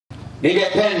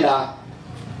ningependa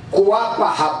kuwapa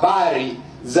habari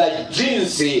za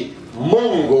jinsi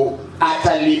Mungu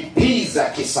atalipiza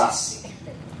kisasi.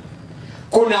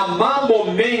 Kuna mambo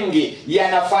mengi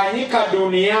yanafanyika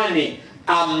duniani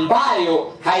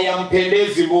ambayo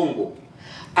hayampendezi Mungu.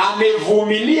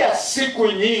 Amevumilia siku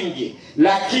nyingi,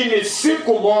 lakini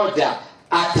siku moja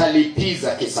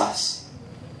atalipiza kisasi.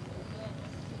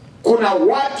 Kuna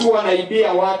watu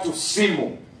wanaibia watu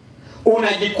simu.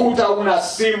 Unajikuta una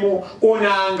simu,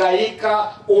 unahangaika,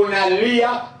 unalia.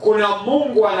 Kuna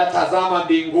Mungu anatazama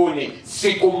mbinguni,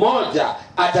 siku moja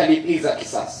atalipiza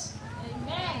kisasi.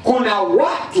 Kuna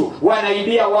watu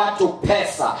wanaibia watu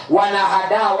pesa,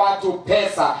 wanahadaa watu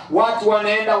pesa, watu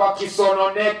wanaenda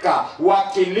wakisononeka,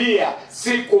 wakilia.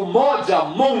 Siku moja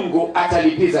Mungu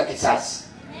atalipiza kisasi.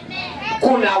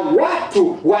 Kuna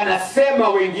watu wanasema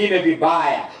wengine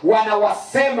vibaya,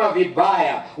 wanawasema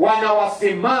vibaya,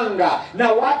 wanawasimanga,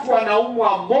 na watu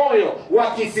wanaumwa moyo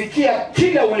wakisikia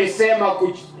kile ulisema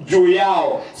juu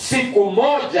yao. Siku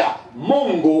moja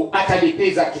Mungu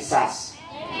atalipiza kisasi.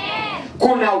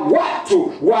 Kuna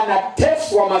watu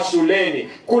wanateswa mashuleni,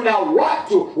 kuna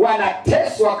watu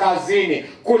wanateswa kazini,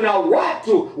 kuna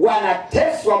watu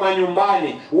wanateswa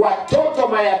manyumbani, watoto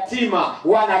mayatima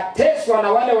wanateswa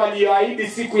na wale walioahidi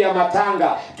siku ya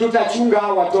matanga, tutachunga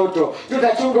hao watoto,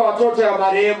 tutachunga watoto ya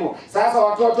marehemu. Sasa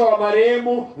watoto wa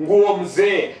marehemu nguo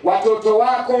mzee, watoto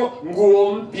wako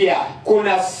nguo mpya.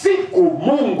 Kuna siku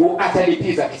Mungu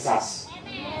atalipiza kisasi.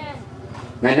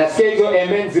 Na nasikia hizo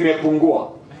amen zimepungua,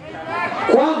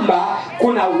 kwamba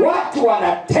kuna watu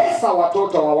wanatesa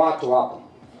watoto wa watu hapo.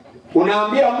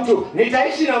 Unaambia mtu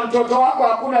nitaishi na mtoto wako,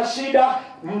 hakuna shida.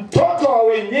 Mtoto wa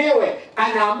wenyewe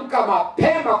anaamka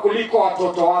mapema kuliko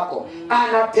watoto wako,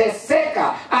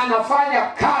 anateseka, anafanya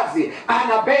kazi,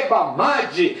 anabeba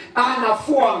maji,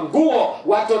 anafua nguo.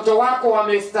 Watoto wako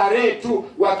wamestarehe tu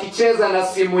wakicheza na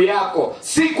simu yako.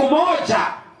 Siku moja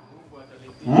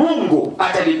Mungu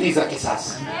atalipiza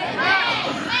kisasi.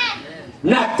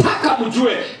 Nataka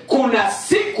mjue kuna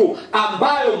siku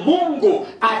ambayo Mungu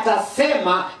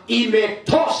atasema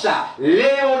imetosha,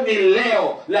 leo ni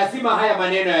leo, lazima haya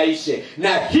maneno yaishe.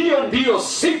 Na hiyo ndiyo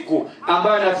siku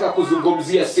ambayo nataka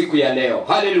kuzungumzia siku ya leo.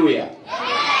 Haleluya.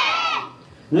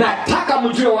 Nataka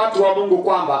mjue watu wa Mungu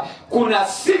kwamba kuna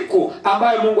siku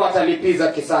ambayo Mungu atalipiza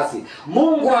kisasi.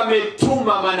 Mungu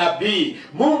ametuma manabii,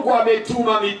 Mungu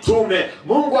ametuma mitume,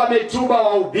 Mungu ametuma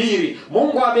wahubiri,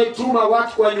 Mungu ametuma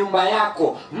watu kwa nyumba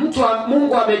yako.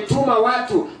 Mungu ametuma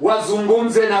watu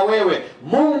wazungumze na wewe.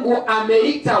 Mungu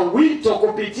ameita wito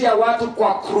kupitia watu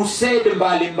kwa crusade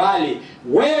mbalimbali.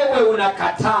 Wewe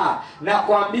unakataa. Na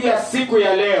kuambia siku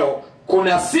ya leo,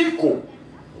 kuna siku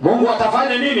Mungu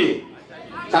atafanya nini?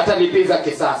 Atalipiza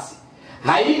kisasi.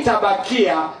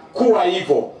 Haitabakia kuwa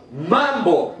hivyo,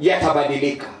 mambo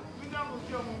yatabadilika.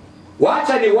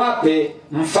 Wacha niwape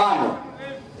mfano.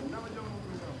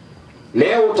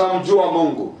 Leo utamjua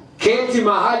Mungu. Keti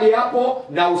mahali hapo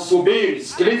na usubiri.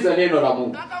 Sikiliza neno la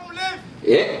Mungu.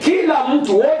 Kila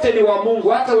mtu, wote ni wa Mungu.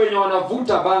 Hata wenye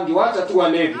wanavuta bangi, wacha tu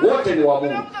walevi, wote ni wa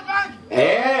Mungu.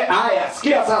 Haya,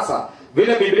 sikia sasa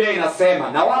vile Biblia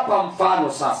inasema. Nawapa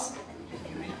mfano sasa.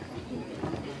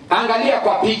 Angalia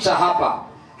kwa picha hapa.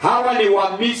 Hawa ni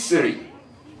wa Misri.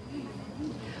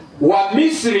 Wa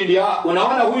Misri ndio,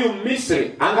 unaona huyu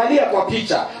Misri. Angalia kwa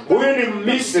picha. Huyu ni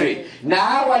Misri. Na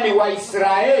hawa ni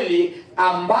Waisraeli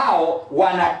ambao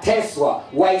wanateswa.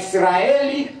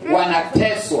 Waisraeli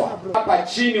wanateswa. Hapa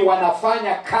chini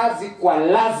wanafanya kazi kwa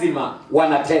lazima,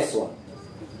 wanateswa.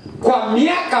 Kwa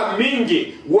miaka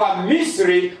mingi wa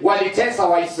Misri walitesa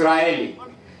Waisraeli.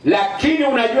 Lakini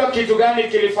unajua kitu gani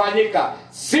kilifanyika?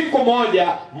 Siku moja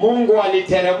Mungu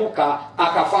aliteremka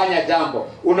akafanya jambo.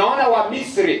 Unaona wa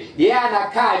Misri, yeye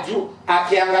anakaa juu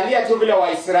akiangalia tu vile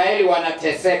Waisraeli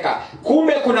wanateseka.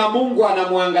 Kumbe kuna Mungu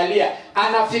anamwangalia.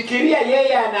 Anafikiria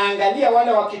yeye anaangalia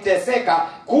wale wakiteseka,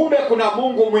 kumbe kuna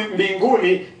Mungu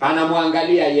mbinguni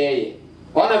anamwangalia yeye.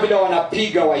 Ona vile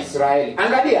wanapiga Waisraeli.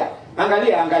 Angalia,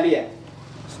 angalia, angalia.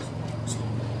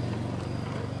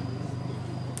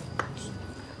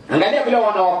 Angalia vile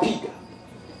wanawapiga.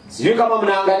 Sijui kama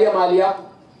mnaangalia mahali hapo.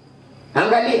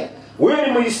 Angalia. Huyu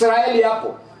ni Mwisraeli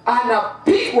hapo.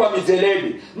 Anapigwa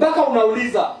mijeledi. Mpaka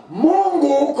unauliza,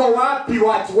 Mungu uko wapi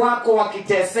watu wako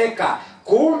wakiteseka?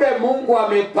 Kumbe Mungu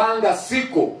amepanga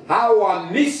siku hao wa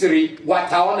Misri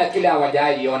wataona kile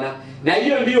hawajaiona. Na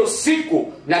hiyo ndiyo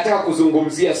siku nataka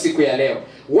kuzungumzia siku ya leo.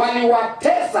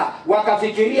 Waliwatesa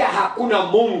wakafikiria hakuna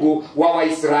Mungu wa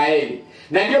Waisraeli.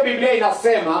 Na ndiyo Biblia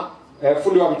inasema,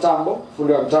 fundi wa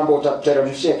mtambo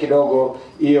utateremshia kidogo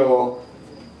hiyo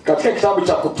katika kitabu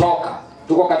cha Kutoka.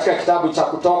 tuko katika kitabu cha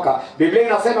Kutoka. Biblia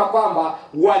inasema kwamba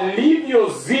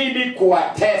walivyozidi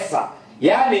kuwatesa,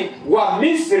 yani wa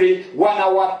Misri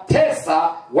wanawatesa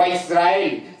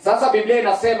Waisraeli. Sasa Biblia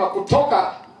inasema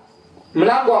Kutoka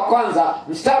mlango wa 1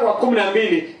 mstari wa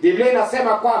 12, Biblia inasema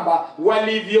kwamba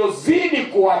walivyozidi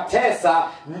kuwatesa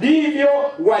ndivyo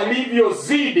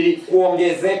walivyozidi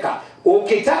kuongezeka.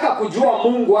 Ukitaka kujua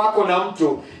Mungu wako na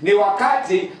mtu, ni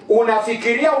wakati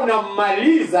unafikiria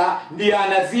unammaliza ndiye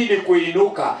anazidi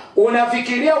kuinuka.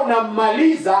 Unafikiria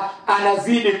unammaliza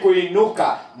anazidi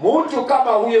kuinuka. Mtu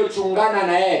kama huyo chungana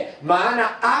na yeye, maana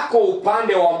ako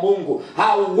upande wa Mungu,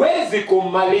 hauwezi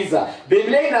kummaliza.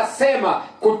 Biblia inasema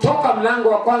Kutoka mlango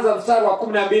wa 1 mstari wa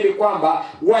 12 kwamba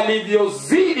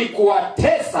walivyozidi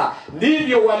kuwatesa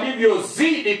ndivyo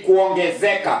walivyozidi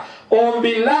kuongezeka.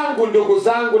 Ombi langu ndugu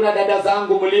zangu na dada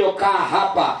zangu mliokaa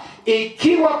hapa,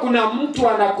 ikiwa kuna mtu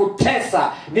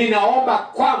anakutesa, ninaomba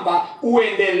kwamba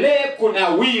uendelee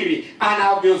kunawiri.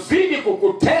 Anavyozidi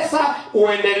kukutesa,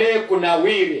 uendelee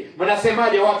kunawiri.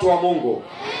 Mnasemaje watu wa Mungu?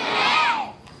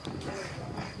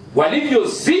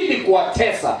 Walivyozidi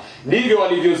kuwatesa ndivyo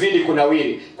walivyozidi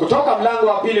kunawiri. Kutoka mlango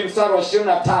wa 2 mstari wa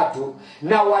 23,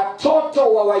 na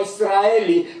watoto wa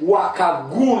Waisraeli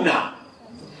wakaguna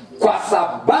kwa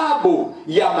sababu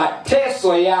ya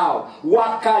mateso yao,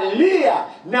 wakalia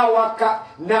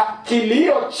na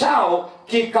kilio chao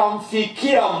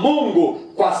kikamfikia Mungu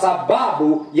kwa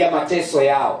sababu ya mateso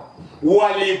yao.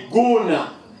 Waliguna,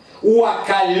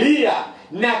 wakalia,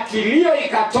 na kilio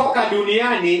ikatoka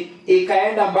duniani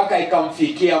ikaenda mpaka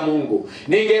ikamfikia Mungu.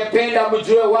 Ningependa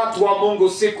mjue watu wa Mungu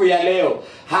siku ya leo,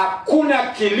 hakuna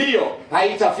kilio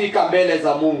haitafika mbele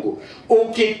za Mungu.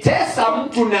 Ukitesa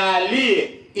mtu na alie,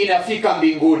 inafika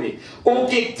mbinguni.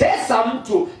 Ukitesa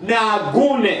mtu na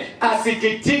agune,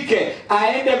 asikitike,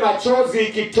 aende machozi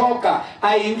ikitoka,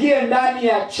 aingie ndani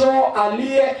ya choo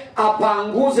alie,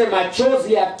 apanguze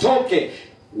machozi yatoke,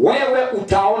 wewe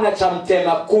utaona cha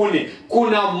mtema kuni.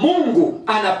 Kuna Mungu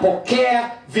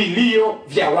anapokea vilio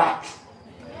vya watu.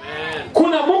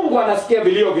 Kuna Mungu anasikia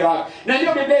vilio vya watu. Na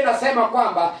ndio Biblia inasema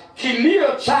kwamba kilio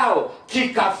chao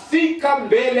kikafika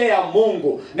mbele ya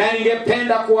Mungu. Na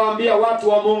ningependa kuwaambia watu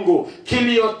wa Mungu,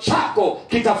 kilio chako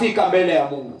kitafika mbele ya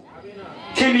Mungu.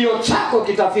 Kilio chako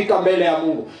kitafika mbele ya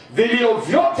Mungu. Vilio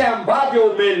vyote ambavyo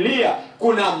umelia,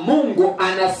 kuna Mungu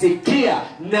anasikia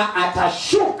na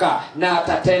atashuka na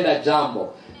atatenda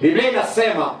jambo. Biblia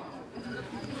inasema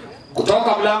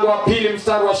Kutoka mlango wa 2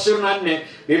 mstari wa 24,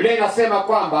 Biblia inasema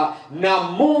kwamba na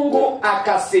Mungu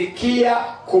akasikia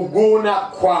kuguna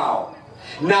kwao,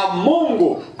 na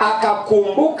Mungu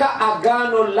akakumbuka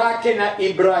agano lake na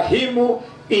Ibrahimu,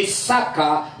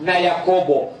 Isaka na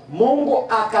Yakobo. Mungu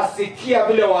akasikia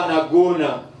vile wanaguna.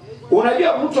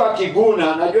 Unajua mtu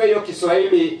akiguna, najua hiyo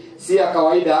Kiswahili si ya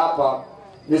kawaida hapa.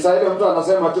 Ni sahihi mtu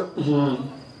anasema tu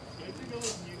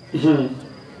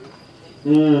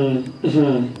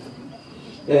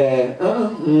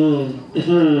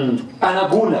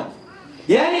anaguna.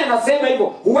 Yaani anasema hivyo,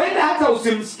 huenda hata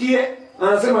usimsikie,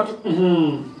 anasema tu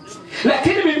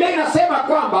Lakini Biblia inasema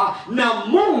kwamba na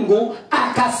Mungu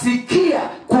akasikia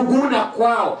kuguna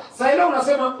kwao. Sasa leo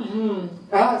unasema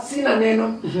sina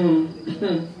neno.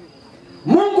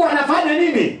 Mungu anafanya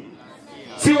nini?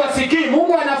 Siwasikii.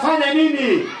 Mungu anafanya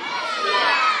nini?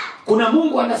 Kuna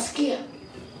Mungu anasikia.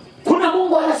 Kuna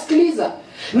Mungu anasikiliza.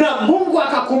 Na Mungu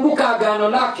akakumbuka agano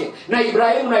lake na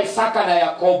Ibrahimu na Isaka na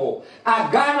Yakobo.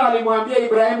 Agano alimwambia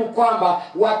Ibrahimu kwamba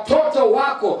watoto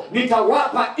wako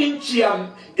nitawapa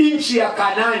nchi ya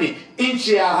Kanani,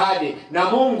 nchi ya ahadi. Na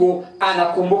Mungu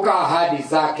anakumbuka ahadi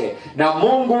zake. Na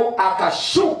Mungu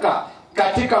akashuka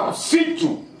katika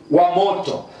msitu wa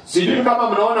moto. Sijui kama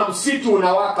mnaona msitu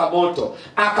unawaka moto.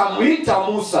 Akamwita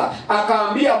Musa,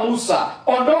 akaambia Musa,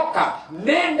 ondoka,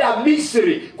 nenda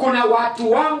Misri. Kuna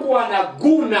watu wangu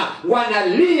wanaguna,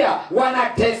 wanalia,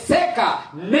 wanateseka.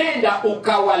 Nenda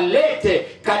ukawalete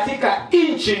katika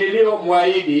nchi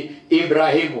niliyomwahidi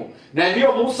Ibrahimu. Na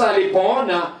ndio Musa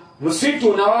alipoona msitu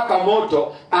unawaka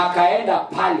moto, akaenda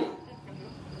pale.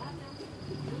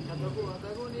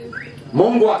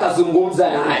 Mungu akazungumza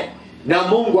naye na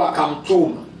Mungu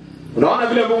akamtuma. Unaona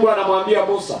vile Mungu anamwambia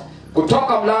Musa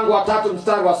Kutoka mlango wa 3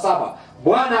 mstari wa 7.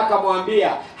 Bwana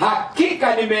akamwambia,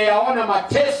 hakika nimeyaona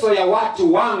mateso ya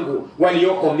watu wangu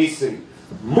walioko Misri.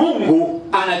 Mungu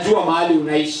anajua mahali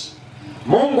unaishi.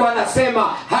 Mungu anasema,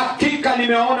 hakika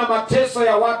nimeona mateso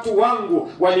ya watu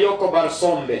wangu walioko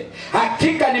Barsombe.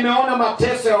 Hakika nimeona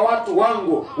mateso ya watu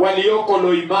wangu walioko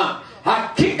Loima.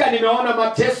 Hakika hakika nimeona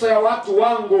mateso ya watu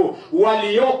wangu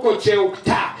walioko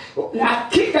Cheuta.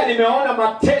 Hakika nimeona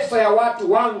mateso ya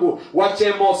watu wangu wa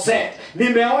Chemoset.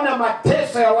 Nimeona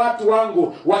mateso ya watu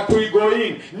wangu wa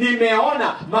Tuigoin.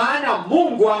 Nimeona, maana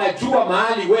Mungu anajua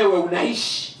mahali wewe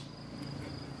unaishi.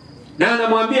 Na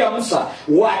anamwambia Musa,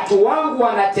 watu wangu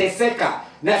wanateseka,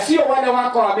 na sio wale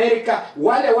wako Amerika,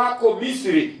 wale wako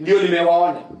Misri ndio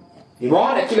nimewaona.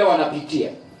 Nimeona kile wanapitia.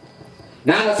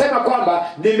 Na anasema kwamba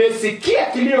nimesikia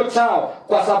kilio chao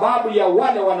kwa sababu ya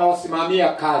wale wanaosimamia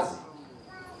kazi.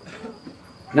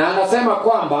 Na anasema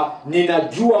kwamba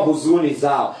ninajua huzuni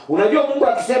zao. Unajua Mungu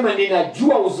akisema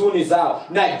ninajua huzuni zao,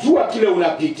 najua kile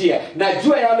unapitia,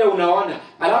 najua yale unaona.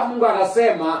 Alafu Mungu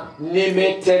anasema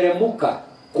nimeteremuka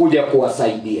kuja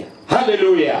kuwasaidia.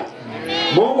 Haleluya.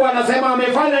 Mungu anasema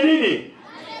amefanya nini?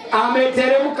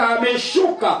 Ameteremka,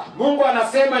 ameshuka. Mungu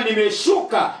anasema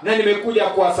nimeshuka na nimekuja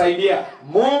kuwasaidia.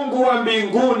 Mungu wa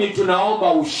mbinguni,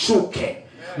 tunaomba ushuke.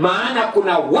 Maana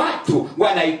kuna watu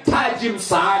wanahitaji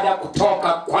msaada kutoka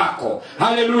kwako.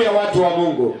 Haleluya watu wa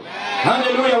Mungu.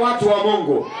 Haleluya watu wa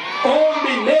Mungu.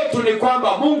 Ombi letu ni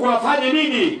kwamba Mungu afanye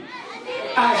nini?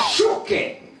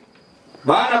 Ashuke.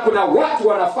 Maana kuna watu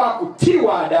wanafaa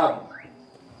kutiwa adabu.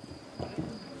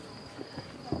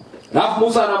 Na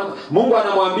Mungu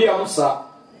anamwambia Musa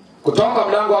kutoka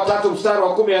mlango wa 3 mstari wa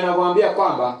 10, anamwambia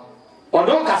kwamba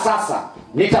ondoka sasa,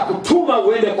 nitakutuma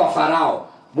uende kwa Farao.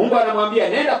 Mungu anamwambia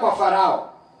nenda kwa Farao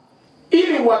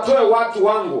ili watoe watu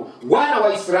wangu wana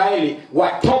wa Israeli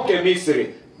watoke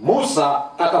Misri. Musa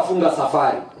akafunga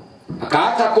safari,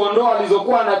 akaacha kondoo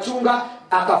alizokuwa anachunga,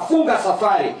 akafunga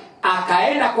safari,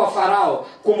 akaenda kwa Farao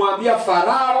kumwambia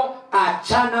Farao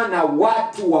achana na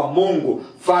watu wa Mungu.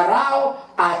 Farao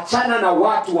achana na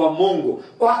watu wa Mungu.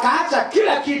 Wakaacha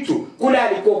kila kitu kule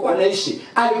alikokuwa anaishi.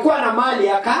 Alikuwa na mali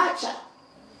akaacha.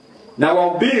 Na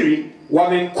wahubiri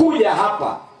wamekuja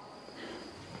hapa,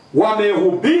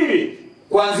 wamehubiri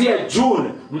kuanzia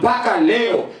June mpaka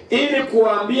leo ili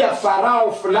kuambia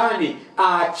Farao fulani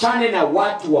aachane na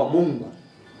watu wa Mungu,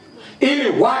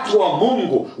 ili watu wa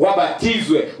Mungu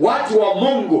wabatizwe, watu wa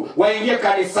Mungu waingie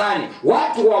kanisani,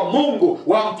 watu wa Mungu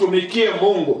wamtumikie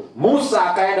Mungu. Musa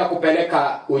akaenda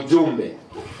kupeleka ujumbe.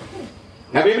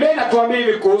 Na Biblia inatuambia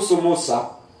hivi kuhusu Musa.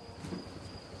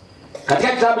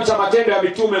 Katika kitabu cha Matendo ya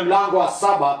Mitume mlango wa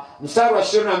 7 mstari wa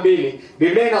 22,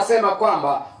 Biblia inasema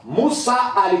kwamba Musa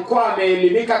alikuwa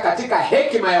ameelimika katika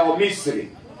hekima ya Wamisri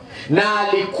na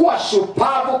alikuwa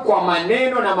shupavu kwa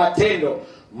maneno na matendo.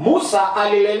 Musa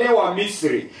alilelewa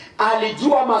Misri,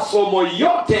 alijua masomo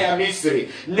yote ya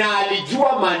Misri na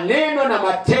alijua maneno na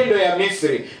matendo ya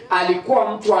Misri.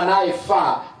 Alikuwa mtu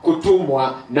anayefaa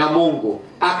kutumwa na Mungu.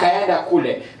 Akaenda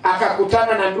kule,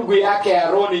 akakutana na ndugu yake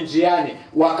Aroni njiani,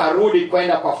 wakarudi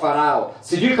kwenda kwa Farao.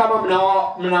 Sijui kama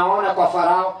mnaona kwa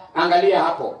Farao, angalia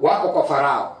hapo, wako kwa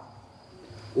Farao.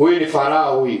 Huyu ni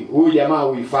Farao, huyu jamaa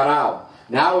huyu Farao.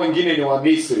 Na hao wengine ni wa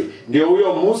Misri. Ndio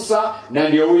huyo Musa na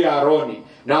ndio huyo Aroni.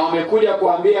 Na wamekuja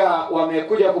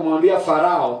kumwambia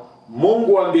Farao,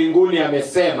 Mungu wa mbinguni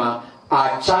amesema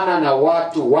achana na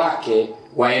watu wake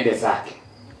waende zake.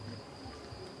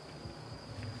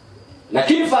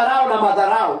 Lakini Farao na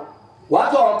madharau,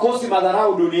 watu hawakosi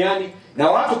madharau duniani,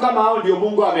 na watu kama hao ndio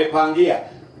Mungu amepangia.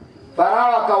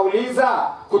 Farao akauliza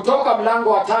kutoka mlango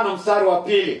wa 5 mstari wa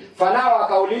 2, Farao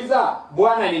akauliza,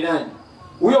 Bwana ni nani?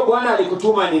 Huyo Bwana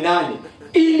alikutuma ni nani?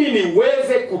 Ili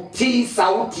niweze kutii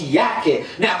sauti yake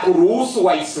na kuruhusu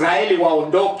Waisraeli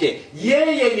waondoke.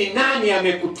 Yeye ni nani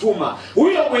amekutuma?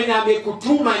 Huyo mwenye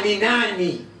amekutuma ni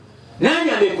nani?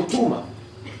 Nani amekutuma?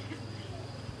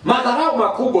 Madharau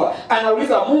makubwa.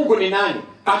 Anauliza Mungu ni nani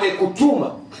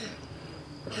amekutuma?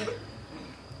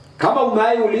 Kama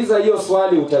umaiuliza hiyo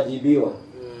swali utajibiwa.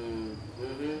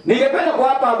 Ningependa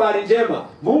kuwapa habari njema.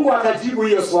 Mungu atajibu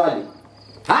hiyo swali.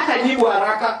 Hatajibu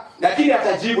haraka, lakini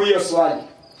atajibu hiyo swali.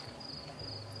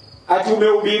 Ati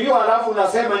umehubiriwa alafu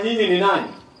unasema nyinyi ni nani?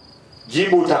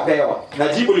 Jibu utapewa, na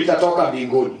jibu litatoka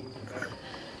mbinguni.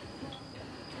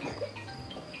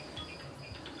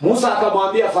 Musa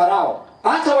akamwambia Farao,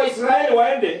 acha Waisraeli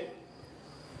waende.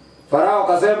 Farao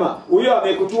akasema, huyo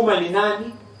amekutuma ni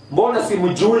nani? Mbona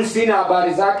simjui, sina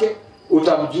habari zake?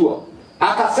 Utamjua.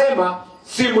 Akasema,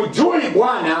 simjui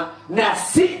Bwana na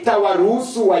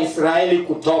sitawaruhusu Waisraeli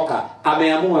kutoka.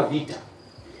 Ameamua vita.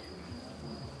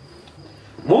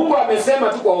 Mungu amesema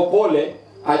tu kwa upole,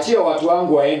 achia watu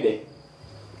wangu waende.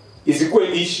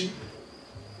 Isikuwe issue.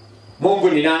 Mungu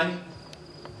ni nani?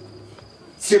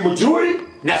 Simjui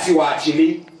na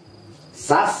siwaachili.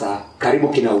 Sasa karibu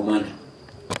kinaumana.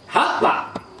 Hapa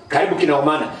karibu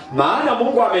kinaumana. Maana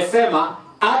Mungu amesema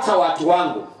acha watu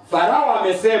wangu. Farao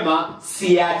amesema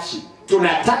siachi.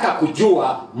 tunataka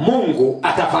kujua Mungu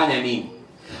atafanya nini.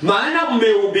 Maana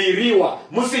mmehubiriwa,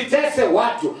 msitese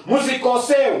watu,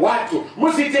 msikosee watu,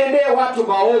 msitendee watu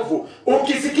maovu.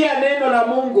 Ukisikia neno la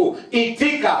Mungu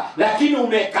itika, lakini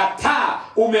umekataa,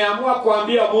 umeamua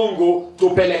kuambia Mungu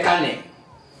tupelekane.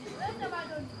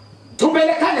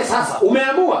 Tupelekane sasa,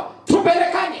 umeamua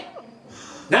tupelekane.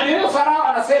 Na ndio Farao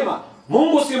anasema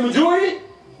Mungu simjui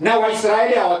na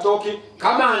Waisraeli hawatoki.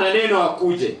 Kama ana neno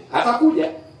akuje, atakuja.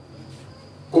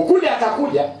 Kukuja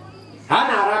atakuja.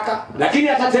 Hana haraka, lakini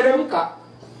atateremka.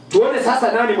 Tuone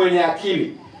sasa nani mwenye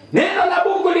akili. Neno la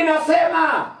Mungu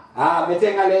linasema,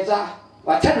 metenga leta,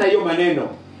 wachana hiyo maneno.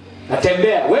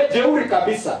 Natembea, we jeuri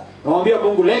kabisa. Namwambia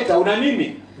Mungu leta, una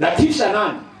nini? Natisha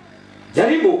nani?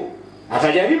 Jaribu.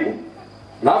 Atajaribu.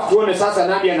 Alafu tuone sasa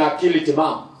nani ana akili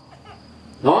timamu.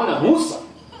 Naona Musa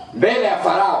mbele ya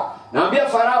Farao. Naambia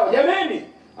Farao, jameni,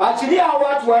 achilia hao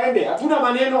watu waende. Hatuna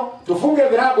maneno, tufunge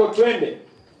virago twende.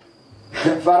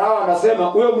 Farao anasema,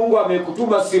 huyo Mungu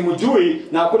amekutuma simjui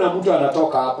na hakuna mtu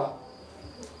anatoka hapa.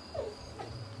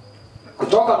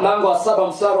 Kutoka mlango wa 7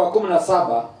 mstari wa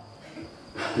 17,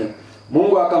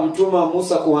 Mungu akamtuma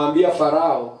Musa kumwambia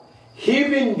Farao,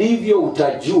 hivi ndivyo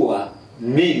utajua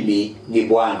mimi ni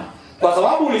Bwana. Kwa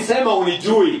sababu ulisema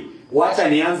unijui, wacha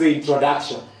nianze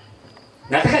introduction.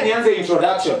 Nataka nianze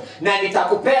introduction na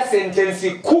nitakupea sentensi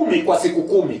 10 kwa siku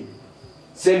 10.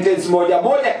 Sentence moja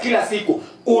moja kila siku.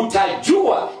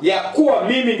 Utajua ya kuwa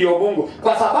mimi ndio Mungu.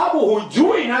 Kwa sababu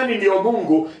hujui nani ndio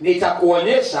Mungu,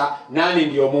 nitakuonyesha nani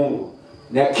ndio Mungu.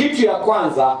 Na kitu ya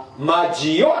kwanza,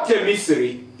 maji yote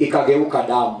Misri ikageuka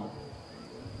damu.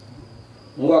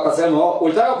 Mungu akasema,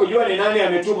 unataka kujua ni nani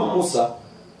ametuma Musa?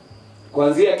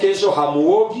 Kuanzia kesho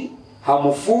hamuogi,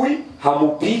 hamufui,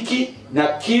 hamupiki, na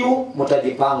kiu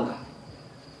mtajipanga.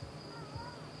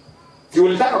 Si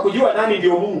ulitaka kujua nani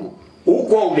ndio Mungu?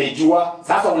 Huko umejua,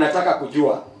 sasa unataka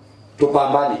kujua.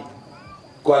 Tupambane.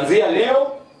 Kuanzia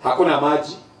leo hakuna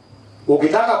maji.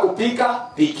 Ukitaka kupika,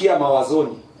 pikia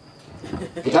mawazoni.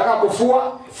 Ukitaka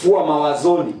kufua, fua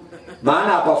mawazoni.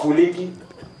 Maana hapafuliki.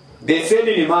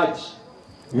 Beseni ni maji.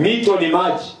 Mito ni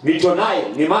maji. Mito naye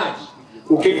ni maji.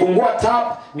 Ukifungua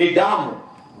tap ni damu.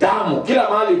 Damu, kila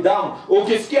mahali damu.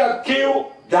 Ukisikia kiu,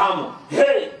 damu.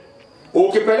 Hey!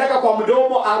 Ukipeleka kwa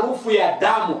mdomo harufu ya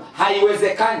damu,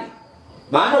 haiwezekani.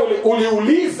 Maana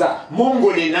uliuliza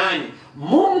Mungu ni nani?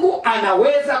 Mungu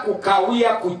anaweza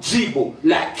kukawia kujibu,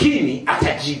 lakini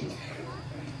atajibu.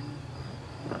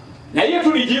 Na hiyo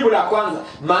tu ni jibu la kwanza.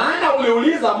 Maana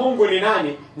uliuliza Mungu ni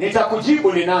nani,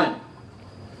 nitakujibu ni nani.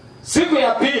 Siku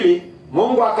ya pili,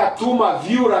 Mungu akatuma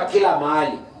vyura kila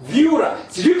mahali. Vyura,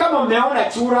 sijui kama mmeona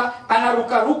chura,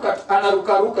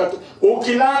 anaruka tu.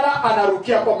 Ukilala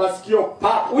anarukia kwa masikio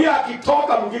pap. Huyo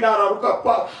akitoka mwingine anaruka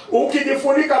pap.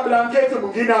 Ukijifunika blanketi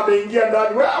mwingine ameingia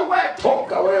ndani. Wewe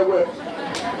toka wewe.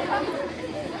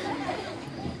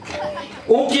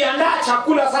 Ukiandaa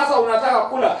chakula sasa unataka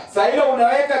kula, saa ile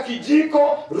unaweka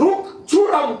kijiko,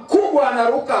 chura mkubwa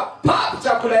anaruka pap,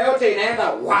 chakula yote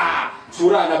inaenda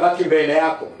chura anabaki mbele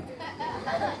yako.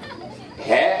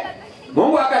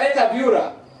 Mungu akaleta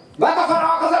vyura. Mpaka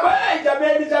Farao akasema,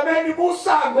 jameni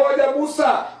Musa, ngoja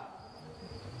Musa.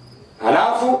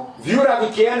 Alafu vyura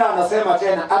vikienda anasema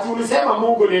tena, ati ulisema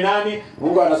Mungu ni nani?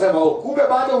 Mungu anasema, kumbe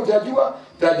bado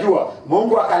utajua.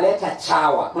 Mungu akaleta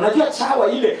chawa. Unajua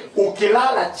chawa ile,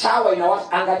 ukilala chawa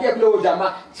inawasha. Angalia vile huyo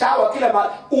jamaa, chawa kila mara.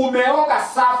 Umeoga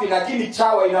safi lakini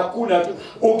chawa inakuna tu.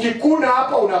 Ukikuna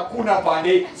hapa unakuna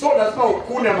pande. So lazima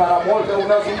ukune mara moja,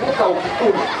 unazunguka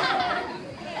ukikuna.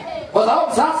 Kwa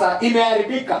sababu sasa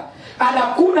imeharibika.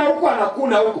 Anakuna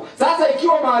huku. Sasa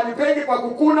ikiwa mahali pengi kwa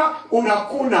kukuna,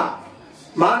 unakuna.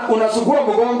 Unasugua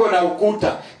mgongo na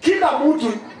ukuta. Kila mtu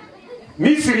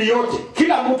Misri yote,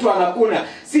 kila mtu anakuna.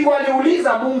 Si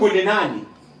waliuliza Mungu ni nani?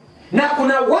 Na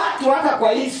kuna watu hata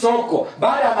kwa hii soko,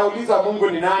 baada anauliza Mungu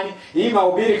ni nani, hii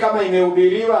mahubiri kama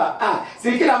imehubiriwa,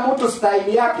 si kila mtu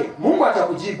style yake. Mungu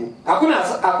atakujibu.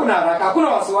 Hakuna haraka, hakuna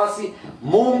wasiwasi.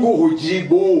 Mungu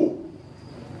hujibu.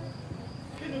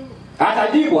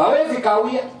 Atajibu, hawezi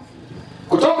kawia.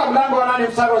 Kutoka mlango wa 8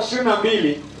 mstari wa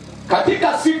 22,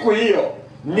 katika siku hiyo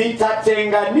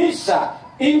nitatenganisha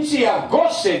nchi ya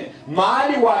Goshen,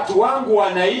 mahali watu wangu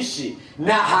wanaishi,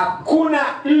 na hakuna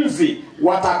nzi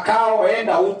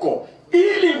watakaoenda huko,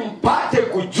 ili mpate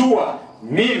kujua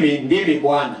mimi ndimi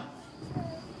Bwana.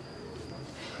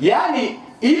 Yaani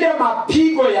ile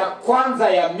mapigo ya kwanza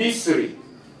ya Misri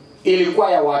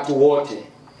ilikuwa ya watu wote.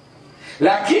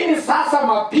 Lakini sasa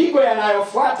mapigo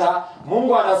yanayofuata,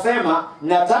 Mungu anasema,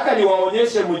 nataka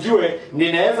niwaonyeshe mjue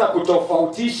ninaweza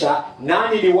kutofautisha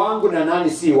nani ni wangu na nani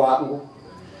si wangu.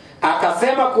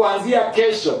 Akasema kuanzia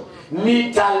kesho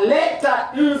nitaleta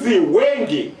nzi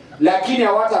wengi, lakini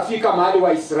hawatafika mahali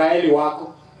Waisraeli wako.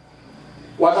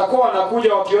 Watakuwa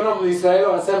wanakuja wakiona Mwisraeli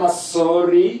wanasema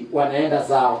sorry, wanaenda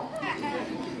zao.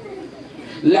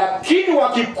 Lakini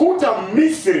wakikuta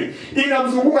Misri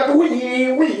inamzunguka tu,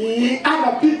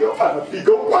 anapiga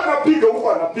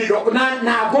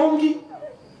na gongi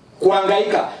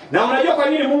kuhangaika. Na unajua kwa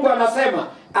nini Mungu anasema?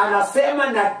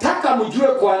 Anasema nataka mjue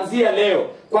kuanzia leo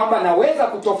kwamba naweza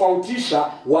kutofautisha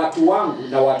watu wangu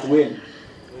na watu wenu.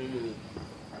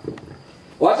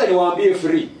 Wacha niwaambie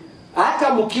free.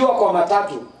 Hata mkiwa kwa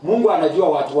matatu, Mungu anajua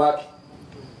watu wake.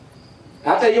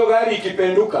 Hata hiyo gari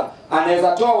ikipenduka,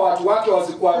 anaweza toa watu wake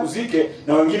wasikwaruzike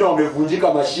na wengine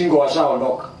wamevunjika mashingo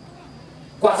washaondoka.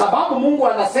 Kwa sababu Mungu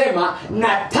anasema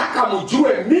nataka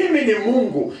mjue mimi ni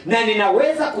Mungu na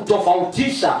ninaweza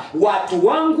kutofautisha watu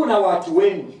wangu na watu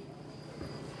wenu.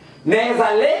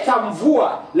 Naweza leta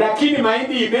mvua lakini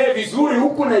mahindi imee vizuri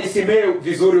huku na isimee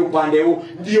vizuri upande huu.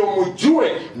 Ndio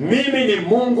mjue mimi ni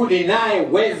Mungu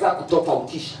ninayeweza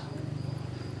kutofautisha.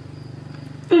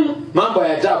 Mambo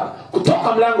ya ajabu.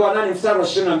 Kutoka mlango wa 8 mstari wa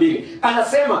 22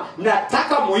 anasema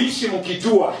nataka muishi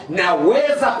mkijua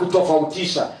naweza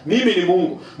kutofautisha mimi ni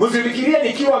Mungu. Msifikirie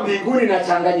nikiwa mbinguni na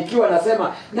changanyikiwa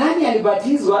nasema nani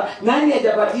alibatizwa, nani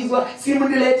hajabatizwa, si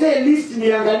mniletee list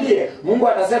niangalie. Mungu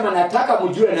anasema nataka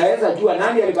mjue naweza jua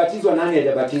nani alibatizwa, nani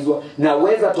hajabatizwa,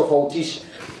 naweza tofautisha.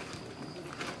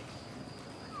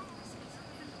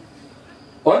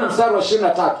 Ona mstari wa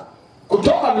 23.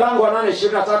 Kutoka mlango wa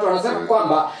 8:23 anasema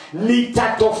kwamba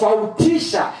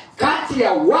nitatofautisha kati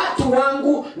ya watu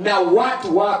wangu na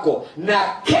watu wako, na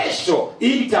kesho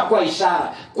hii itakuwa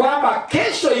ishara kwamba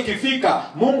kesho ikifika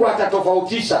Mungu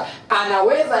atatofautisha.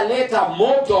 Anaweza leta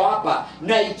moto hapa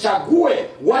na ichague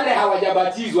wale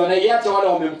hawajabatizwa na iache wale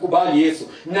wamemkubali Yesu,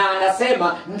 na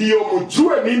anasema ndio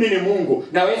mjue mimi ni Mungu,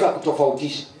 naweza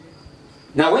kutofautisha.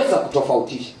 Naweza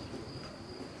kutofautisha.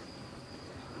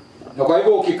 Na kwa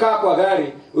hivyo ukikaa kwa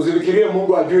gari usifikirie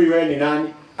Mungu ajui wewe ni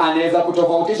nani. Anaweza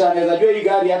kutofautisha, anaweza jua hii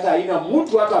gari hata haina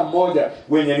mtu hata mmoja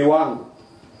wenye ni wangu.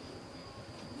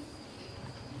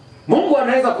 Mungu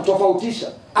anaweza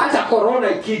kutofautisha. Hata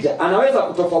corona ikija anaweza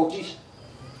kutofautisha.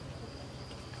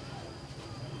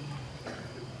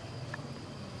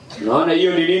 Naona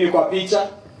hiyo ni nini kwa picha?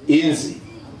 Inzi.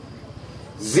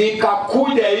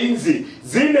 Zikakuja inzi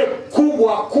zile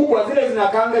kubwa zile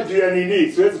zinakaanga juu ya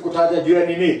nini, siwezi kutaja juu ya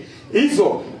nini.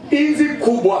 Hizo inzi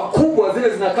kubwa zile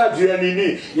zinakaa juu ya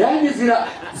nini, yaani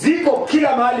ziko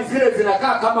kila mahali, zile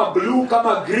zinakaa kama blue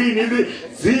kama green hivi,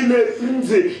 zile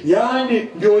inzi yaani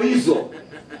ndio hizo.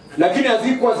 Lakini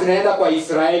hazikuwa zinaenda kwa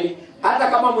Israeli. Hata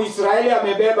kama Muisraeli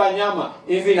amebeba nyama,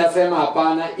 inzi inasema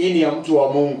hapana, hii ni ya mtu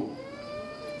wa Mungu.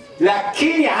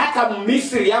 Lakini hata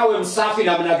Misri awe msafi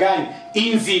namna gani,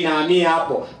 inzi inahamia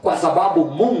hapo, kwa sababu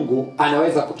Mungu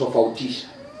anaweza kutofautisha.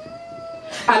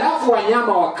 Alafu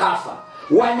wanyama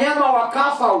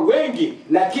wakafa wengi,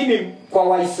 lakini kwa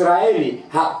Waisraeli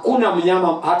hakuna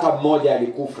mnyama hata mmoja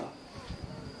alikufa.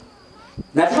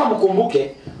 Nataka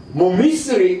mkumbuke,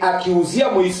 Misri akiuzia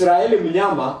Muisraeli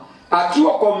mnyama,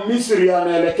 akiwa kwa Misri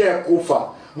anaelekea kufa.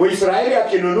 Muisraeli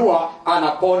akinunua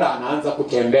anapona, anaanza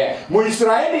kutembea.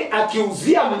 Muisraeli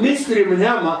akiuzia Misri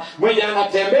mnyama mwenye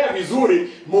anatembea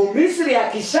vizuri, Misri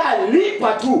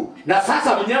akishalipa tu na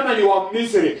sasa mnyama ni wa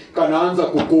Misri, kanaanza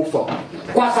kukufa.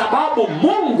 Kwa sababu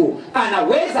Mungu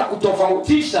anaweza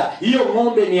kutofautisha hiyo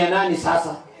ng'ombe ni ya nani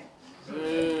sasa.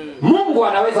 Mungu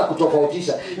anaweza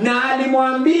kutofautisha. Na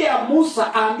alimwambia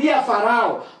Musa, ambia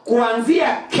Farao,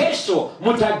 kuanzia kesho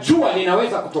mtajua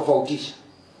ninaweza kutofautisha.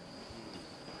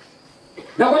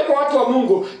 Na kwa hivyo watu wa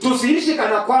Mungu, tusiishi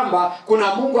kana kwamba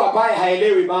kuna Mungu ambaye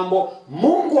haelewi mambo.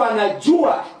 Mungu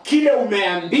anajua kile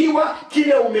umeambiwa,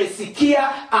 kile umesikia,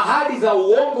 ahadi za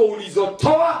uongo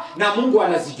ulizotoa, na Mungu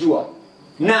anazijua.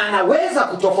 Na anaweza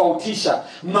kutofautisha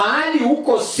mahali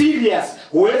uko serious,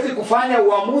 huwezi kufanya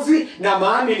uamuzi, na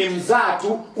mahali ni mzaa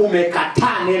tu,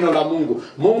 umekataa neno la Mungu.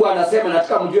 Mungu anasema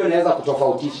nataka mjue naweza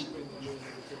kutofautisha.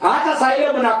 Hata saa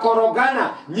ile mnakorogana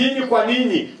nyinyi kwa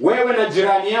ninyi, wewe na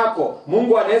jirani yako,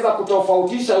 Mungu anaweza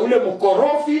kutofautisha yule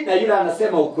mkorofi na yule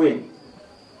anasema ukweli.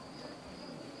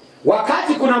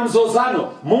 Wakati kuna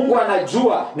mzozano, Mungu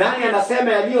anajua nani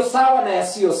anasema yaliyo sawa na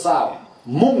yasiyo sawa.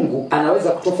 Mungu anaweza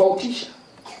kutofautisha.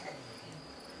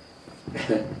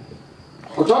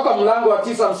 Kutoka mlango wa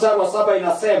 9 mstari wa 7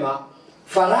 inasema,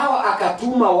 Farao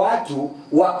akatuma watu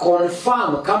wa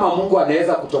confirm kama Mungu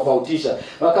anaweza kutofautisha.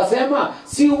 Wakasema,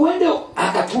 si uende,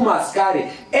 akatuma askari,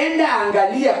 enda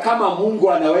angalia kama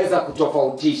Mungu anaweza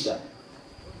kutofautisha.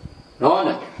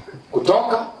 Naona?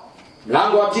 Kutoka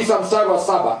mlango wa 9 mstari wa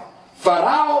 7,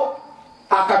 Farao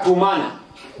akatumana,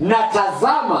 na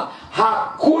tazama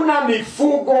hakuna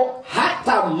mifugo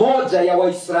hata moja ya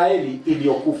Waisraeli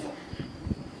iliyokufa.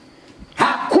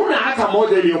 Hakuna hata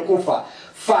moja iliyokufa.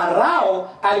 Farao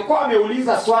alikuwa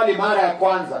ameuliza swali mara ya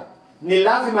kwanza, ni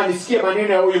lazima nisikie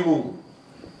maneno ya huyu Mungu?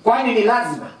 Kwani ni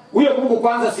lazima? Huyo Mungu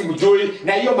kwanza simjui,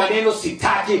 na hiyo maneno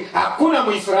sitaki. Hakuna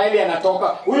Mwisraeli anatoka.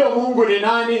 Huyo Mungu ni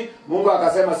nani? Mungu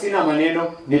akasema sina maneno,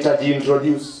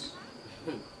 nitajiintroduce.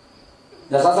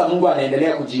 Na sasa Mungu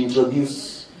anaendelea kujiintroduce.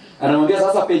 Anamwambia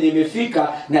sasa penye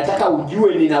imefika, nataka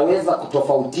ujue ninaweza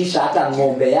kutofautisha hata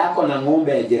ng'ombe yako na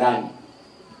ng'ombe ya jirani.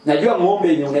 Najua ng'ombe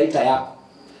yenye unaita yako.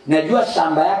 Najua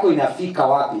shamba yako inafika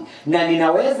wapi. Na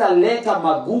ninaweza leta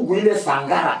magugu, ile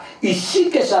sangara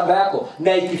ishike shamba yako,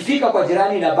 na ikifika kwa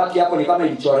jirani inabaki hapo ni kama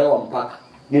ilichorewa mpaka.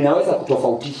 Ninaweza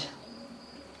kutofautisha.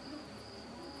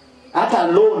 Hata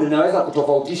loan ninaweza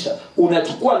kutofautisha.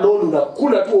 Unachukua loan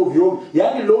unakula tu ovyo ovyo.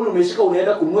 Yaani loan umeshika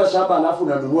unaenda kununua shamba alafu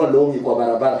unanunua loan kwa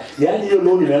barabara. Yaani hiyo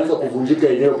loan inaanza kuvunjika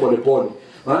yenyewe pole pole.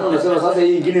 Maana unasema sasa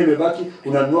hii nyingine imebaki,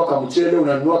 unanunua kama mchele,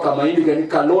 unanunua kama mahindi, yani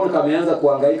kaloni kameanza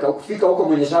kuhangaika. Ukifika huko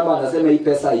mwenye shamba anasema hii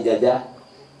pesa haijajaa.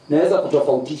 Naweza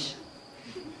kutofautisha.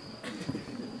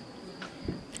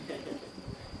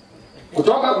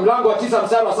 Kutoka mlango wa 9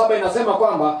 mstari wa 7 inasema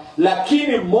kwamba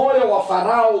lakini moyo wa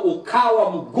Farao ukawa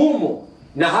mgumu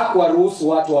na hakuwaruhusu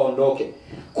watu waondoke.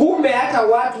 Kumbe hata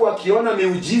watu wakiona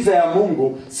miujiza ya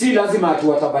Mungu si lazima ati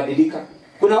watabadilika.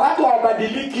 Kuna watu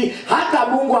hawabadiliki hata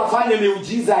Mungu afanye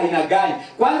miujiza aina gani.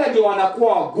 Kwanza ndio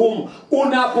wanakuwa wagumu.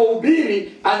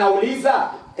 Unapohubiri anauliza,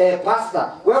 pastor,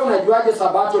 wewe unajuaje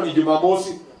Sabato ni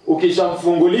Jumamosi?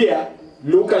 Ukishamfungulia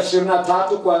Luka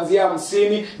 23 kuanzia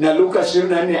 50 na Luka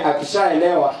 24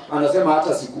 akishaelewa anasema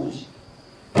hata sikuji.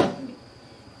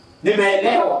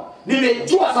 Nimeelewa.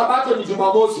 Nimejua Sabato ni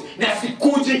Jumamosi na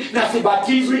sikuji na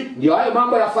sibatizwi. Ndio hayo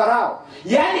mambo ya Farao.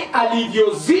 Yaani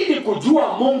alivyozidi kujua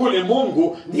Mungu ni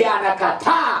Mungu, ndiye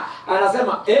anakataa.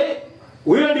 Anasema,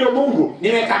 huyo ndio Mungu,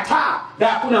 nimekataa. Na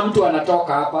hakuna mtu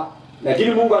anatoka hapa.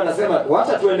 Lakini Mungu anasema,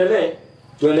 wacha tuendelee.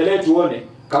 Tuendelee tuone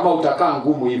kama utakaa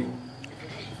ngumu hivyo.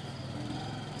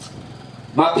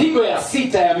 Mapigo ya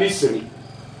 6 ya Misri.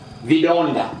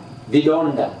 Vidonda.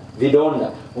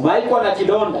 Umewahi na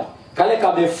kidonda? Kale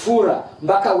kamefura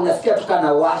mpaka unasikia tu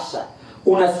kanawasha.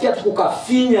 Unasikia tu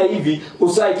kukafinya hivi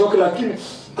usaitoke, lakini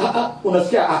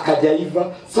unasikia akajaiva.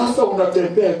 Sasa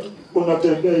unatembea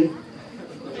hivi.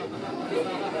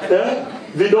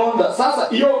 Vidonda. Sasa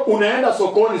hiyo unaenda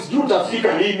sokoni, sijui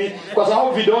utafika lini kwa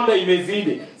sababu vidonda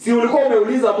imezidi. Si ulikuwa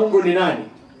umeuliza Mungu ni nani?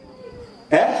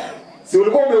 Si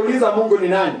ulikuwa umeuliza Mungu ni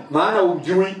nani? Maana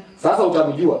umjui, sasa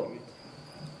utamjua.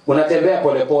 Unatembea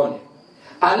polepole.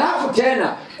 Alafu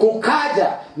tena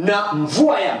kukaja na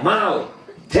mvua ya mawe.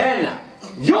 Tena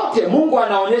yote Mungu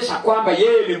anaonyesha kwamba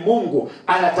yeye ni Mungu,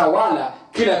 anatawala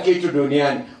kila kitu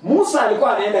duniani. Musa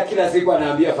alikuwa anaenda kila siku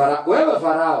anaambia Farao, wewe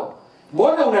Farao,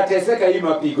 mbona unateseka hii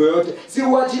mapigo yote? Si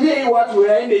uachilie hii watu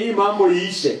waende, hii mambo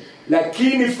iishe.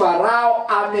 Lakini Farao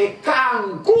amekaa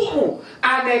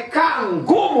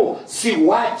ngumu, si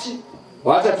wachi.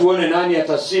 Wacha tuone nani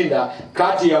atashinda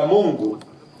kati ya Mungu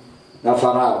na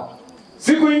Farao.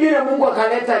 Siku nyingine Mungu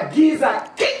akaleta giza.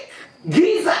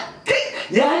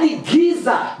 Yaani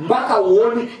giza mpaka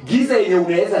uone giza yenye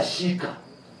unaweza shika.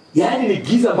 Yaani ni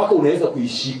giza mpaka unaweza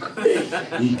kuishika.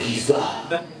 Ni giza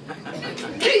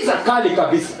kali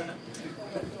kabisa.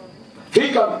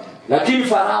 Fika, lakini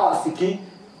Farao asikii.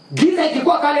 Giza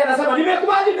ikikuwa kali anasema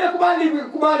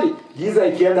nimekubali. Giza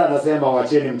ikienda anasema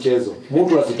wacheni mchezo.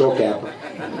 Mtu asitoke hapa.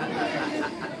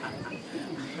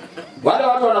 Wale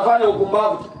watu wanafanya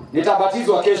upumbavu.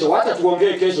 Nitabatizwa kesho, wacha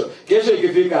tuongee kesho. Kesho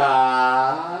ikifika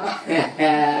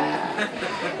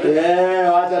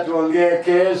wacha tuongee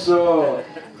kesho.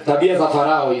 Tabia za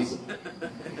Farao hizo.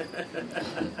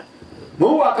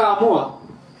 Mungu akaamua,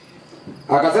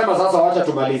 akasema sasa wacha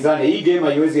tumalizane. Hii game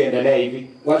haiwezi endelea hivi.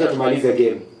 Wacha tumalize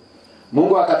game.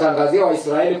 Mungu akatangazia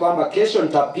Waisraeli kwamba kesho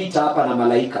nitapita hapa na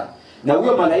malaika. Na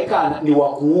huyo malaika ni wa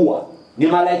kuua. Ni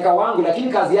malaika wangu,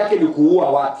 lakini kazi yake ni kuua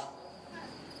watu.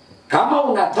 Kama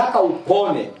unataka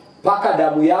upone, paka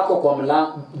damu yako kwa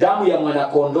mlango, damu ya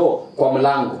mwanakondoo kwa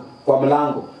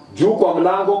mlango, juu kwa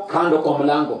mlango, kando kwa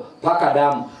mlango, paka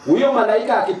damu. Huyo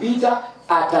malaika akipita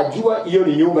atajua hiyo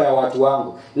ni nyumba ya watu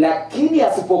wangu. Lakini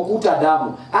asipokuta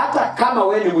damu, hata kama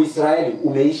wewe ni Mwisraeli,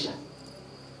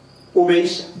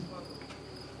 umeisha.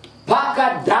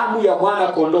 Paka damu ya mwana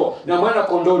kondoo, na mwana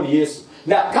kondoo ni Yesu.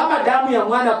 Na kama damu ya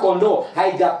mwana kondoo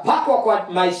haijapakwa kwa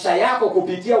maisha yako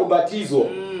kupitia ubatizo,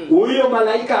 huyo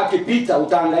malaika akipita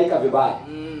utahangaika vibaya.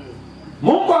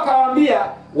 Mungu akawaambia,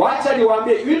 wacha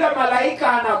niwaambie, yule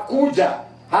malaika anakuja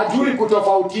hajui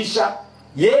kutofautisha.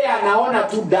 Yeye anaona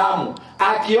tu damu.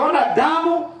 Akiona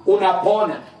damu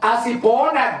unapona.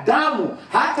 Asipoona damu,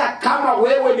 hata kama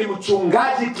wewe ni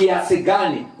mchungaji kiasi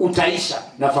gani, utaisha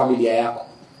na familia yako.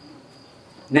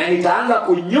 Na nitaanza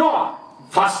kunyoa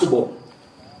firstborn.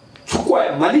 Chukua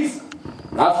maliza,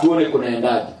 alafu tuone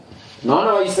kunaendaje.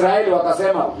 Naona Waisraeli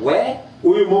wakasema,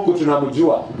 huyu Mungu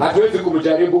tunamjua, hatuwezi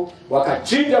kumjaribu.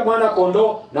 Wakachinja mwana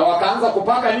kondoo na wakaanza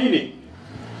kupaka nini?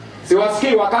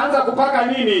 Siwasikii, wakaanza kupaka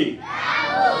nini?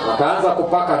 Wakaanza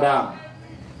kupaka damu.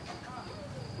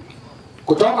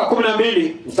 Kutoka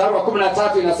 12 mstari wa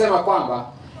 13 inasema kwamba,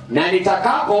 na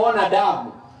nitakapoona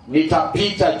damu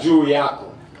nitapita juu yako,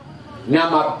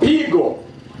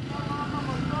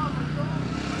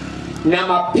 na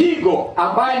mapigo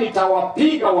ambayo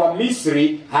nitawapiga wa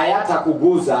Misri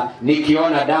hayatakuguza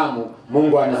nikiona damu.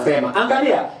 Mungu anasema,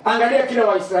 angalia kile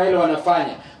Waisraeli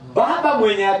wanafanya. Baba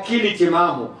mwenye akili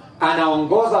timamu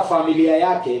anaongoza familia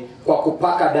yake kwa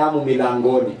kupaka damu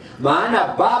milangoni. Maana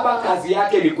baba kazi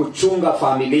yake ni kuchunga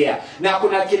familia. Na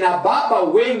kuna kina baba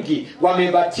wengi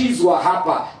wamebatizwa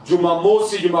hapa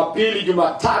Jumamosi, Jumapili,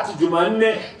 Jumatatu,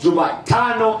 Jumanne,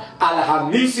 Jumatano,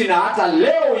 Alhamisi na hata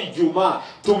leo Ijumaa.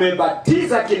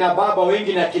 Tumebatiza kina baba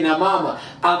wengi na kina mama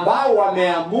ambao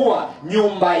wameamua,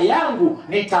 nyumba yangu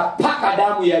nitapaka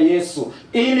damu ya Yesu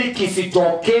ili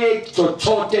kisitokee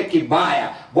chochote kibaya.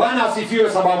 Bwana asifiwe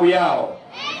sababu yao.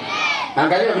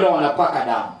 Angalia vile wanapaka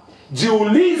damu.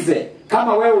 Jiulize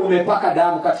kama wewe umepaka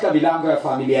damu katika milango ya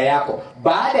familia yako.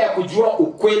 Baada ya kujua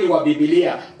ukweli wa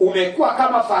Biblia, umekuwa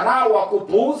kama Farao wa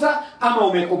kupuuza ama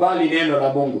umekubali neno la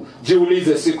Mungu?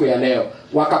 Jiulize siku ya leo.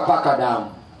 Wakapaka damu.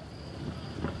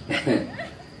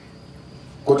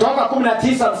 Kutoka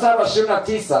 19 mstari wa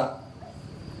 29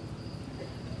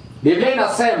 Biblia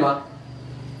inasema,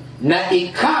 na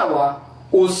ikawa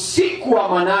usiku wa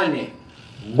manane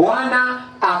Bwana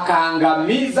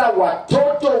akaangamiza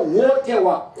watoto wote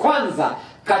wa kwanza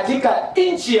katika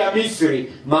nchi ya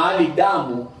Misri, mahali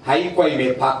damu haikuwa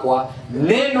imepakwa.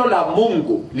 Neno la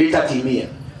Mungu litatimia.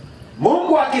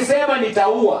 Mungu akisema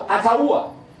nitaua, ataua.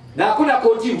 Na hakuna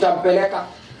koti mtampeleka.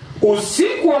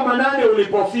 Usiku wa manane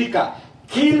ulipofika,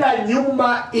 kila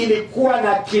nyumba ilikuwa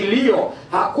na kilio.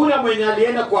 Hakuna mwenye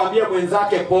alienda kuambia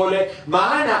mwenzake pole.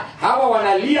 Maana hawa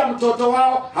wanalia mtoto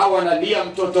wao, hawa wanalia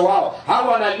mtoto wao,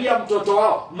 hawa wanalia mtoto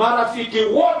wao. Marafiki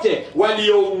wote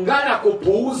walioungana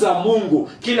kupuuza Mungu,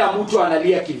 kila mtu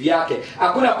analia kivyake.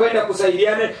 Hakuna kwenda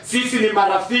kusaidiana, sisi ni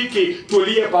marafiki,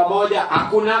 tulie pamoja.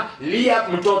 Hakuna, lia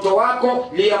mtoto wako,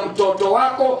 lia mtoto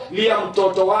wako, lia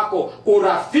mtoto wako.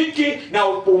 Urafiki na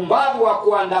upumbavu wa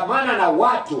kuandamana na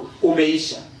watu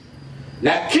umeisha.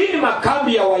 Lakini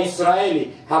makambi ya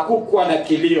Waisraeli hakukuwa na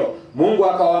kilio. Mungu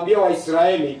akawaambia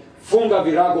Waisraeli, funga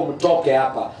virago mtoke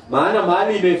hapa. Maana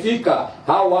mahali imefika,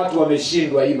 hao watu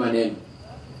wameshindwa hii maneno.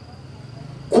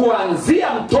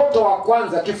 Kuanzia mtoto wa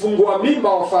kwanza, kifungua mimba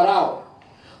wa Farao,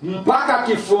 mpaka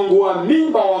kifungua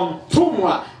mimba wa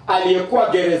mtumwa aliyekuwa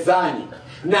gerezani,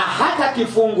 na hata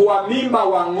kifungua mimba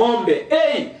wa ng'ombe.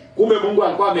 Kumbe Mungu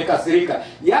alikuwa amekasirika.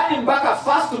 Yaani mpaka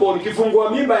firstborn, kifungua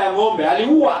mimba ya ng'ombe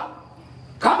aliua.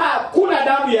 Kama hakuna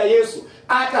damu ya Yesu,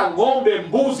 hata ng'ombe,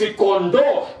 mbuzi,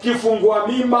 kondoo, kifungua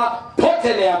mimba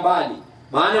potelea mbali.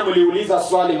 Maana mliuliza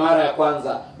swali mara ya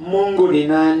kwanza, Mungu ni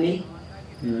nani?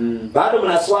 Bado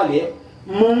mna swali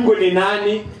Mungu ni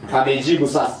nani? Amejibu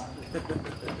sasa.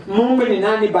 Mungu ni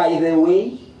nani by the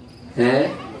way?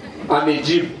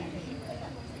 Amejibu.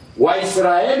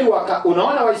 Waisraeli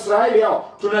unaona Waisraeli hao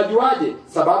tunajuaje?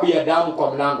 Sababu ya damu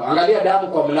kwa mlango. Angalia damu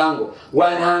kwa mlango.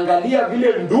 Wanaangalia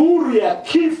vile nduru ya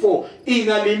kifo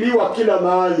inaliliwa kila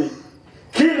mahali.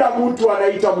 Kila mtu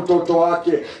anaita mtoto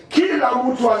wake, kila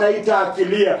mtu anaita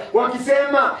akilia,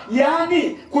 wakisema yani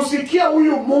kusikia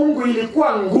huyu Mungu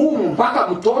ilikuwa ngumu mpaka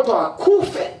mtoto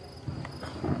akufe.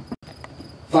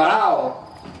 Farao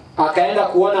akaenda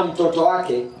kuona mtoto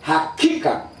wake,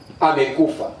 hakika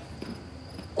amekufa.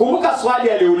 Kumbuka swali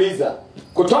aliuliza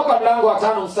kutoka mlango wa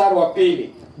 5 mstari wa 2,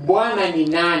 Bwana ni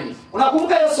nani?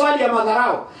 Unakumbuka hiyo swali ya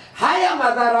madharau? Haya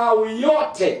madharau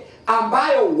yote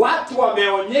ambayo watu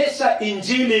wameonyesha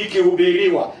injili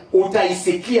ikihubiriwa,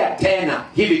 utaisikia tena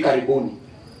hivi karibuni.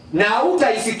 Na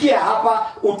utaisikia hapa,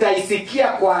 utaisikia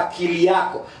kwa akili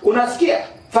yako. Unasikia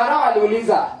Farao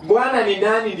aliuliza, Bwana ni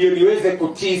nani ndio niweze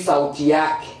kutii sauti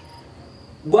yake?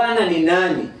 Bwana ni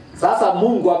nani? Sasa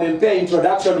Mungu amempea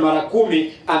introduction mara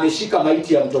 10, ameshika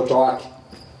maiti ya mtoto wake.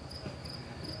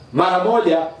 Mara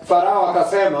moja Farao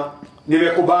akasema,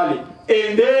 nimekubali.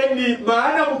 Endeni,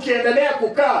 maana mkiendelea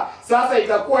kukaa sasa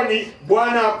itakuwa ni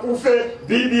bwana akufe,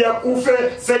 bibi akufe,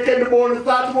 second born,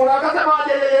 third born. Akasema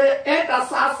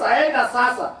enda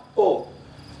sasa.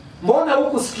 Mbona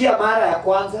hukusikia mara ya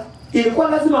kwanza? Ilikuwa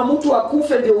lazima mtu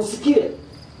akufe ndio usikie?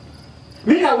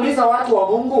 Mimi nauliza watu wa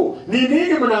Mungu, ni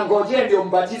nini mnangojea ndio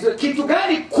mbatizwe? Kitu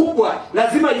gani kubwa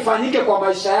lazima ifanyike kwa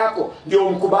maisha yako ndio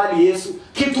umkubali Yesu?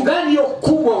 Kitu gani hiyo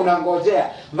kubwa unangojea?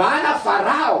 Maana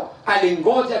Farao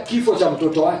alingoja kifo cha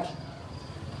mtoto wake.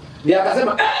 Ndiye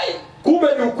akasema, kumbe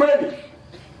ni ukweli.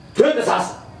 Twende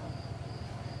sasa.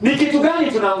 Ni kitu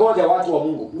gani tunangoja watu wa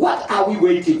Mungu? What are we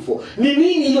waiting for? Ni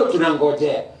nini hiyo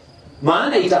tunangojea?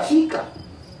 Maana itafika.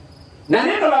 Na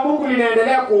neno la Mungu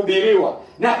linaendelea kuhubiriwa.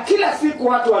 Na kila siku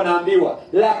watu wanaambiwa,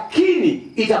 lakini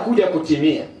itakuja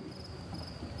kutimia.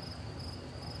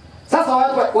 Sasa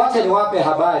wacha niwape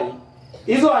habari.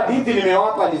 Hizo hadithi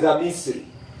nimewapa ni za Misri.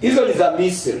 Hizo ni za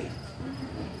Misri.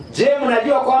 Je,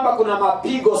 mnajua kwamba kuna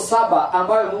mapigo 7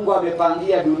 ambayo Mungu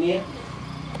amepangia dunia?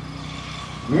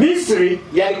 Misri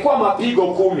yalikuwa mapigo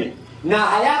 10 na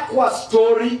hayakuwa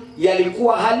story,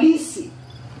 yalikuwa halisi.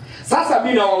 Sasa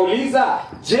mimi nawauliza,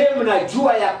 je,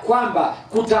 mnajua ya kwamba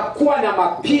kutakuwa na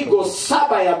mapigo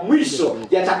 7 ya mwisho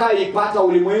yatakayoipata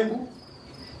ulimwengu?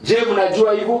 Je,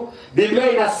 mnajua hivyo?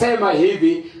 Biblia inasema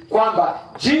hivi kwamba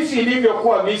jinsi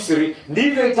ilivyokuwa Misri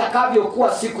ndivyo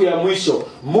itakavyokuwa siku ya mwisho.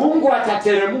 Mungu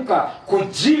atateremka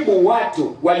kujibu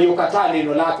watu waliokataa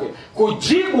neno lake,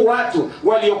 kujibu watu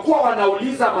waliokuwa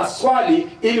wanauliza maswali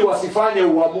ili wasifanye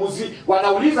uamuzi,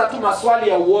 wanauliza tu maswali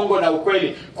ya uongo na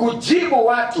ukweli, kujibu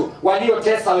watu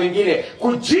waliotesa wengine,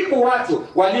 kujibu watu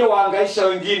waliowahangaisha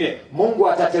wengine. Mungu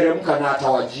atateremka na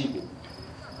atawajibu.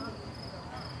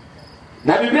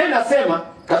 Na Biblia inasema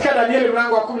katika Danieli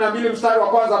mlango wa 12 mstari wa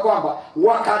kwanza kwamba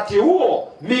wakati huo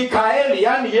Mikaeli,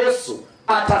 yani Yesu,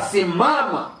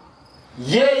 atasimama,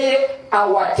 yeye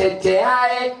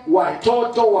awateteaye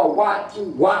watoto wa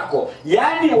watu wako.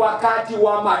 Yani wakati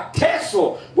wa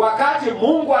mateso, wakati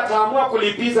Mungu ataamua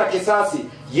kulipiza kisasi,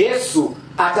 Yesu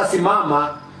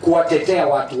atasimama kuwatetea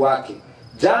watu wake.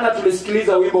 Jana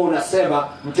tulisikiliza wimbo unasema,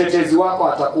 mtetezi wako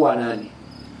atakuwa nani?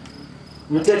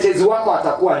 Mtetezi wako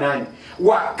atakuwa nani?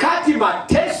 Wakati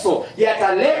mateso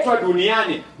yataletwa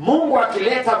duniani, Mungu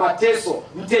akileta mateso,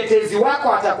 mtetezi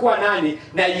wako atakuwa nani?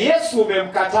 Na Yesu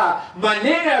umemkataa.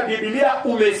 Maneno ya Biblia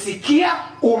umesikia,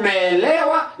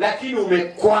 umeelewa, lakini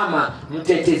umekwama.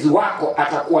 Mtetezi wako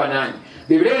atakuwa nani?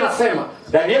 Biblia inasema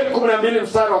Danieli 12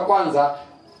 mstari wa kwanza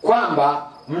kwamba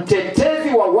mtetezi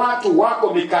wa watu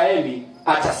wako Mikaeli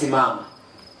atasimama.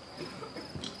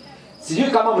 Sijui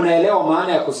kama mnaelewa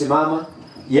maana ya kusimama.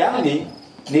 Yani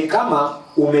ni kama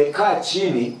umekaa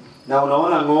chini na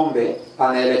unaona ng'ombe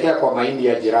anaelekea kwa mahindi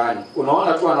ya jirani.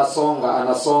 Unaona tu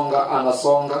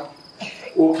anasonga.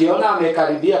 Ukiona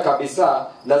amekaribia kabisa,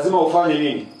 lazima ufanye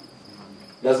nini?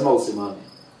 Lazima usimame.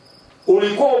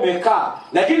 Ulikuwa umekaa,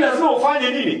 lakini lazima ufanye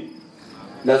nini?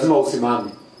 Lazima usimame.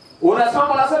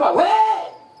 Unasimama, unasema, "We!"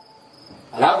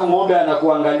 Alafu ng'ombe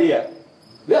anakuangalia.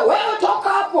 "Wewe toka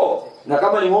hapo." Na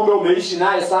kama ni ng'ombe umeishi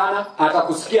naye sana,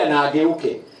 atakusikia na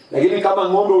ageuke. Lakini kama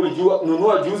ng'ombe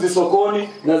ulinunua juzi sokoni,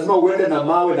 lazima uende na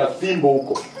mawe na fimbo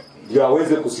huko ndio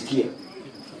aweze kusikia.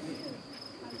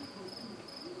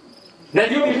 Na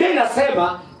ndio Biblia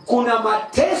inasema kuna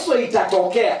mateso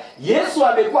itatokea. Yesu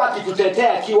amekuwa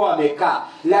akitutetea akiwa amekaa,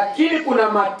 lakini kuna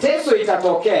mateso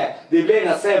itatokea. Biblia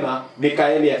inasema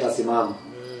Mikaeli atasimama.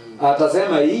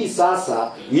 Atasema hii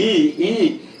sasa,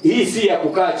 hii si ya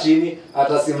kukaa chini,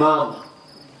 atasimama.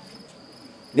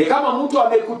 Ni kama mtu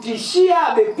amekutishia,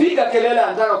 amepiga kelele,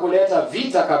 anataka kuleta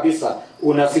vita kabisa,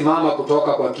 unasimama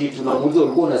kutoka kwa kitu na muulizo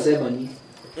ulikuwa unasema nini?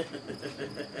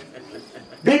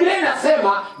 Biblia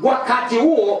inasema wakati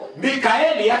huo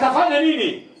Mikaeli atafanya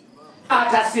nini?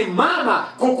 Atasimama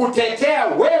kukutetea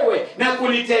wewe na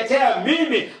kunitetea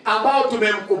mimi, ambao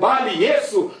tumemkubali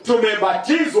Yesu,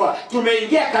 tumebatizwa,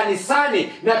 tumeingia kanisani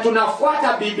na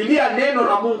tunafuata Biblia, neno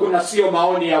la Mungu na sio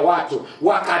maoni ya watu.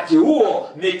 Wakati huo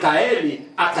Mikaeli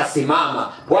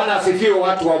atasimama. Bwana asifiwe,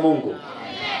 watu wa Mungu.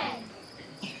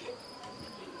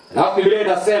 Na Biblia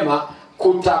inasema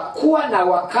kutakuwa na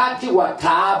wakati wa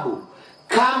taabu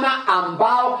kama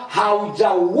ambao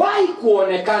haujawahi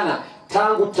kuonekana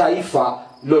tangu taifa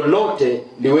lolote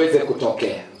liweze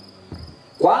kutokea.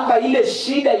 Kwamba ile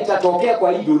shida itatokea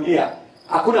kwa hii dunia,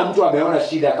 hakuna mtu ameona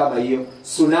shida kama hiyo.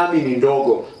 Tsunami ni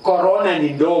ndogo, corona ni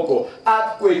ndogo,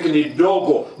 earthquake ni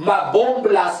ndogo, mabomb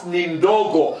blast ni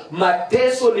ndogo,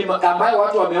 mateso ni ambayo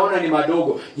watu wameona ni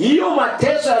madogo. Hiyo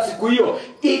mateso ya siku hiyo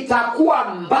itakuwa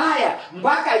mbaya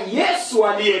mpaka Yesu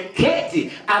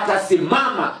aliyeketi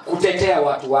atasimama kutetea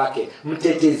watu wake.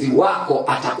 Mtetezi wako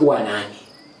atakuwa nani?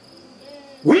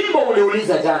 Wimbo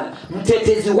uliuliza jana,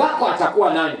 mtetezi wako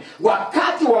atakuwa nani?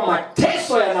 Wakati wa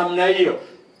mateso ya namna hiyo,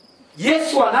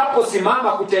 Yesu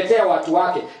anaposimama kutetea watu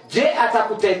wake, je,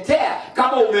 atakutetea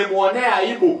kama umemwonea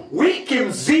aibu? Wiki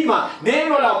mzima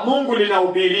neno la Mungu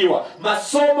linahubiriwa,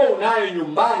 masomo unayo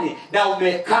nyumbani na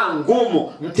umekaa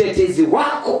ngumu, mtetezi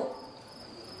wako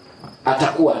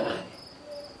atakuwa nani?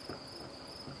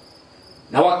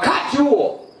 Na wakati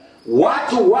huo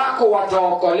watu wako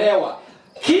wataokolewa,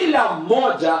 kila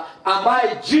mmoja ambaye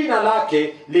jina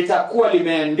lake litakuwa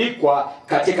limeandikwa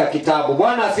katika kitabu.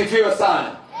 Bwana asifiwe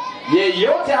sana.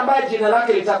 Yeyote ambaye jina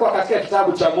lake litakuwa katika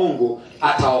kitabu cha Mungu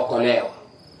ataokolewa.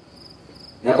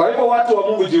 Na kwa hivyo watu wa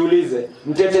Mungu, jiulize,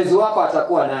 mtetezi wako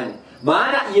atakuwa nani?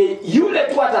 Maana yule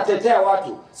tu atatetea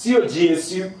watu, sio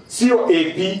GSU, sio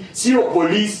AP, sio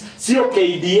police, sio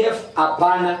KDF.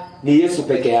 Hapana, ni Yesu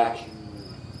peke yake.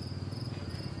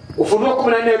 Ufunuo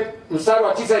 14 mstari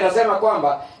wa 9 inasema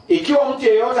kwamba ikiwa mtu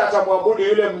yeyote atamwabudu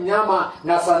yule mnyama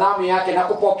na sanamu yake na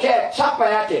kupokea chapa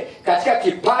yake katika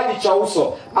kipaji cha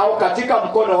uso au katika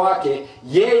mkono wake,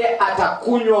 yeye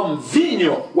atakunywa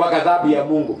mvinyo wa ghadhabu ya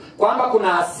Mungu. Kwamba kuna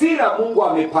hasira Mungu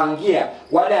amepangia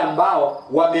wale ambao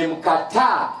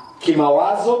wamemkataa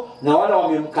kimawazo na wale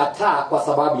wamemkataa kwa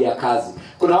sababu ya kazi.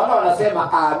 Kuna wale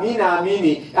wanasema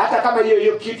amini, hata kama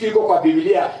hiyo kitu iko kwa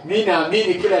Biblia, mimi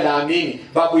naamini kile naamini.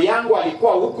 Babu yangu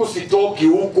alikuwa huku, sitoki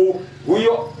huku.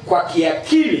 Huyo kwa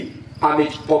kiakili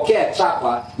amepokea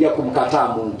chapa ya kumkataa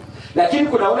Mungu. Lakini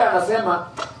kuna wale anasema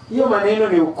hiyo maneno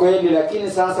ni ukweli,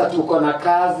 lakini sasa tuko na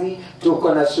kazi,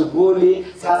 tuko na shughuli,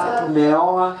 sasa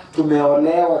tumeoa,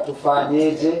 tumeolewa,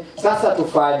 tufanyeje? Sasa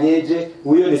tufanyeje?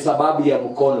 Huyo ni sababu ya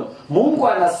mkono. Mungu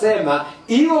anasema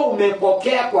hiyo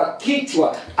umepokea kwa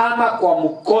kichwa ama kwa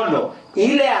mkono,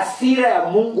 ile hasira ya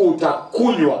Mungu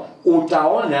utakunywa,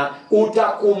 utaona,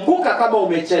 utakumbuka kama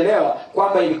umechelewa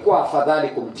kwamba ilikuwa afadhali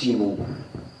kumtii Mungu.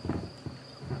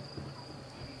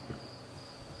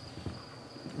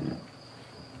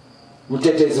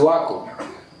 Mtetezi wako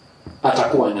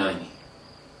atakuwa nani?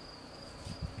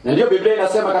 Na ndio Biblia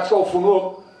inasema katika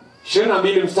Ufunuo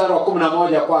 22 mstari wa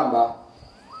 11 kwamba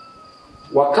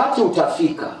wakati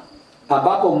utafika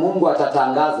ambapo Mungu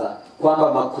atatangaza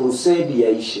kwamba makrusedi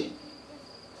yaishe.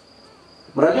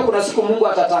 Mnajua kuna siku Mungu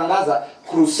atatangaza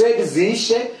crusade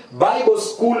ziishe, Bible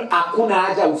school hakuna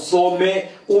haja usome,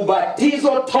 ubatizo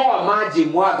toa maji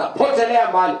mwaga, potelea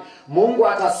mbali. Mungu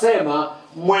atasema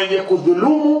mwenye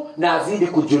kudhulumu na azidi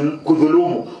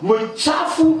kudhulumu,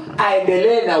 mchafu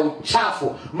aendelee na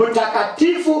uchafu,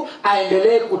 mtakatifu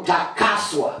aendelee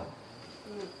kutakaswa.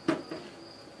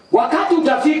 Wakati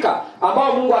utafika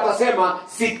ambao Mungu atasema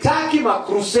sitaki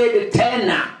makrusade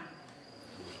tena.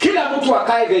 Kila mtu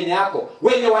akae venye yako,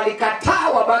 wenye walikataa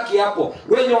wabaki hapo,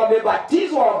 wenye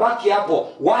wamebatizwa wabaki hapo,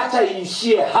 wacha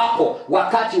iishie hapo.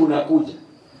 Wakati unakuja,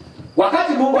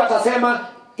 wakati Mungu atasema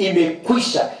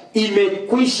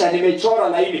imekwisha, nimechora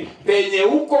laini, penye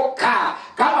huko kaa.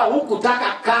 Kama hukutaka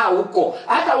kaa huko,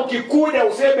 hata ukikuja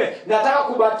useme nataka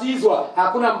kubatizwa,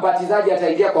 hakuna mbatizaji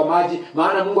ataingia kwa maji,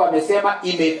 maana Mungu amesema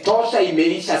imetosha,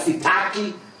 imeisha,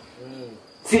 sitaki.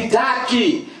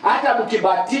 Hata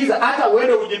mkibatiza, hata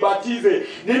wewe ujibatize,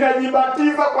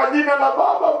 ninajibatiza kwa jina la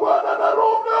Baba, Bwana na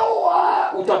Roho,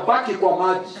 utabaki kwa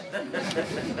maji.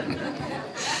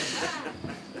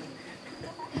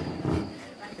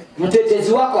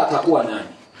 Mtetezi wako atakuwa nani?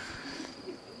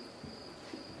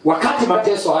 Wakati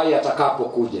mateso haya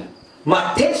yatakapokuja,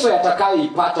 mateso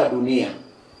yatakayoipata dunia,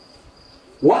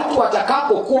 watu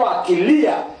watakapokuwa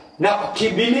akilia na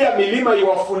kukimbilia milima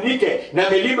iwafunike na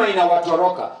milima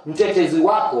inawatoroka, mtetezi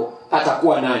wako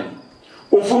atakuwa nani?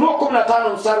 Ufunuo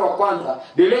 15 mstari wa 1,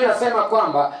 Biblia inasema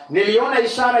kwamba niliona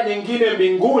ishara nyingine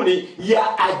mbinguni ya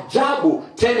ajabu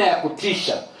tena ya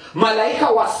kutisha, malaika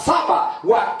wa 7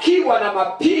 wakiwa na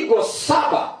mapigo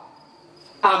 7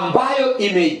 ambayo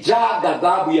imejaa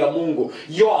ghadhabu ya Mungu.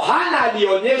 Yohana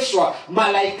alionyeshwa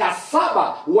malaika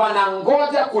 7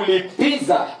 wanangoja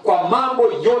kulipiza kwa mambo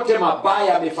yote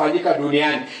mabaya yamefanyika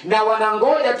duniani, na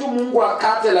wanangoja tu Mungu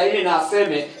akate laini na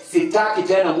aseme sitaki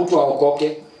tena mtu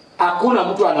aokoke. Hakuna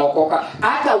mtu anaokoka.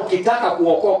 Hata ukitaka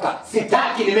kuokoka,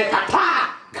 sitaki, nimekataa,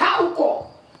 kaa huko.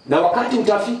 Na wakati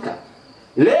utafika,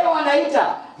 leo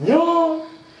anaita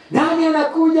nani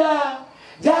anakuja?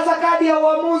 Jaza kadi ya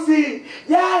uamuzi,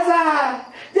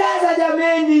 jaza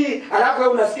jameni. Alafu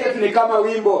wewe unasikia tu ni kama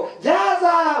wimbo,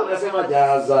 jaza, unasema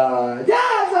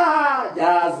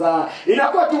jaza.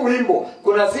 Inakuwa tu wimbo.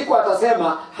 Kuna siku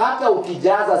atasema hata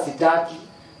ukijaza sitaki,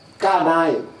 kaa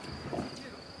nayo.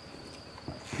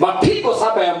 Mapigo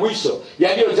 7 ya mwisho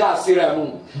yaliyojaa hasira ya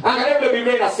Mungu. Angalia vile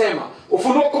Biblia inasema,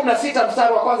 Ufunuo 16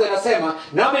 mstari wa 1 inasema,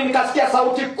 nami nikasikia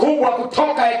sauti kubwa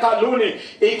kutoka hekaluni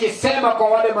ikisema kwa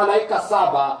wale malaika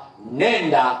 7,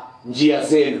 nenda njia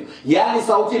zenu. Yaani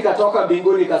sauti ikatoka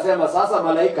mbinguni ikasema, sasa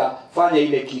malaika, fanya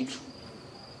ile kitu,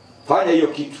 fanya hiyo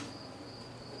kitu,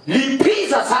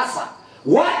 lipiza sasa.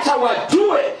 Wacha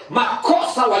wajue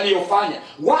makosa waliofanya,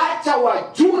 wacha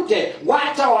wajute,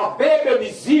 wacha wabebe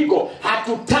mizigo.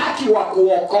 Hatutaki wa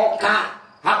kuokoka,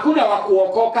 hakuna wa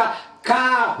kuokoka.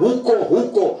 Kaa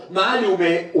huko mahali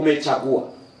umechagua.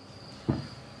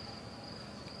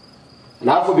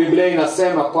 Alafu Biblia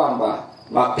inasema kwamba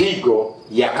mapigo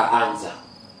yakaanza.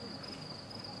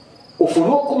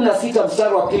 Ufunuo 16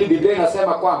 mstari wa 2, Biblia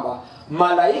inasema kwamba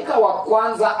malaika wa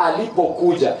kwanza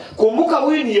alipokuja, kumbuka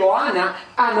huyu ni Yohana,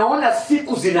 anaona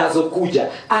siku zinazokuja,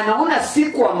 anaona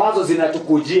siku ambazo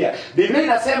zinatukujia. Biblia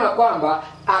inasema kwamba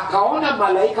akaona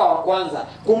malaika wa kwanza.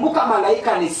 Kumbuka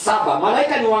malaika ni 7.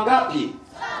 Malaika ni wangapi? 7.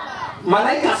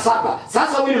 Malaika 7.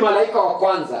 Sasa huyu ni malaika wa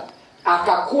kwanza.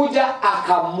 Akakuja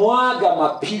akamwaga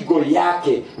mapigo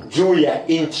yake juu ya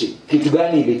nchi. Kitu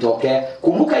gani ilitokea?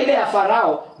 Kumbuka ile ya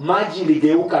Farao, maji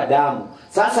iligeuka damu.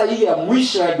 Sasa hii ya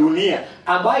mwisho ya dunia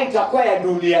ambayo itakuwa ya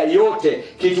dunia yote,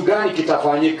 kitu gani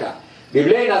kitafanyika?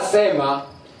 Biblia inasema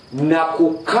na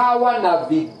kukawa na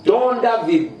vidonda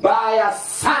vibaya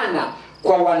sana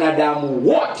kwa wanadamu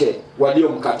wote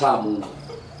waliomkataa Mungu.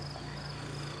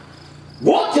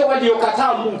 Wote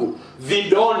waliokataa Mungu,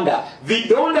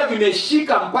 vidonda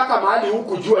vimeshika mpaka mahali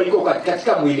huku jua iko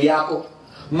katika mwili yako.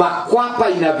 Makwapa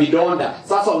ina vidonda,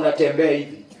 sasa unatembea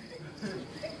hivi.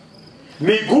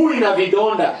 Miguu ina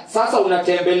vidonda, sasa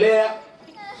unatembelea,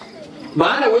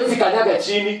 maana huwezi kanyaga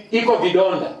chini, iko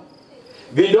vidonda.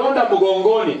 Vidonda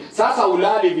mgongoni, sasa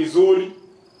ulali vizuri.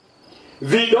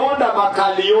 Vidonda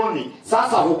makalioni,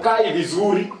 sasa hukai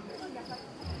vizuri.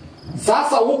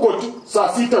 Sasa huko tu saa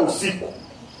 6 usiku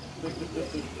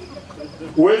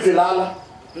huwezi lala.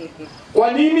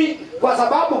 Kwa nini? Kwa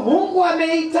sababu Mungu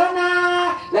ameitana,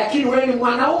 lakini wewe ni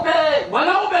mwanaume.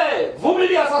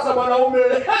 Vumilia sasa mwanaume.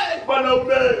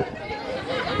 Mwanaume.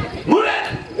 Mure.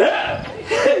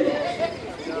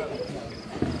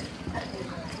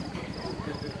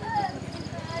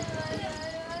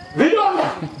 Vidonda.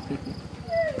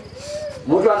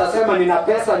 Mtu anasema nina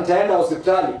pesa nitaenda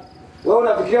hospitali. Wewe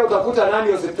unafikiria utakuta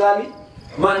nani hospitali?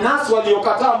 Manasi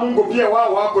waliokataa Mungu pia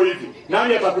wao wako hivi.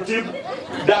 Nani atakutibu?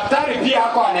 Daktari pia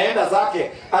hako anaenda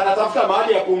zake, anatafuta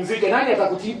mahali ya kumzike. Nani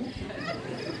atakutibu?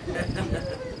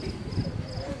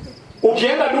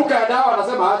 Ukienda duka ya dawa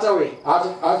anasema hata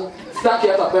sitaki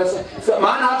hata pesa.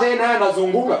 Maana hata yeye naye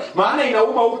anazunguka. Maana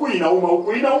inauma huku, inauma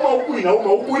huku, inauma huku, inauma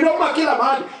huku, inauma kila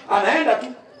mahali. Anaenda tu.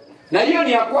 Na hiyo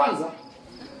ni ya kwanza.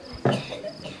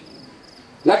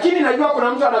 Lakini najua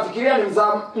kuna mtu anafikiria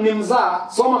ni mzaa.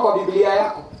 Soma kwa Biblia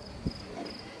yako.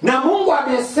 Na Mungu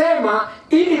amesema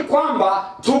ili kwamba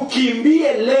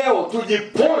tukimbie leo,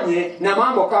 tujiponye na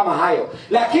mambo kama hayo.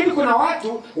 Lakini kuna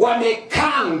watu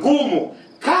wamekaa ngumu.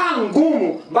 Kaa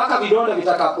ngumu mpaka vidonda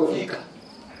vitakapofika.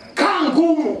 Kaa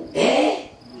ngumu.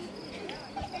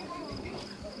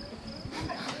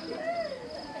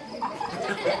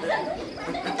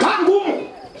 Kaa ngumu.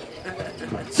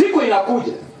 Siku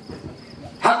inakuja,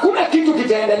 hakuna kitu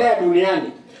kitaendelea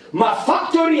duniani.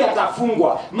 Mafactory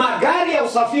yatafungwa, magari ya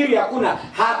usafiri hakuna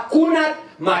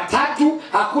matatu,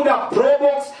 hakuna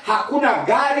probox, hakuna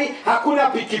gari, hakuna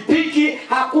pikipiki,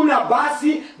 hakuna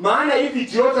basi. Maana hivi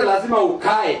vitu yote lazima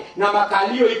ukae, na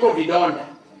makalio iko vidonda.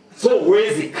 So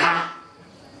huwezi kaa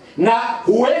na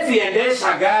huwezi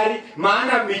endesha gari,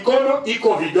 maana mikono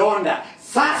iko vidonda.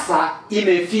 Sasa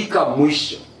imefika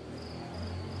mwisho.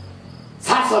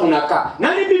 Sasa unakaa.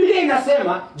 Nani Biblia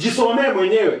inasema? Jisomee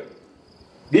mwenyewe.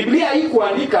 Biblia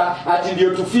haikuandika ati ndio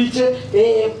tufiche.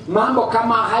 Mambo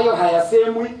kama hayo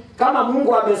hayasemwi. Kama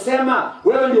Mungu amesema,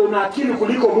 wewe ndio una akili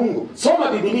kuliko Mungu. Soma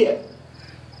Biblia.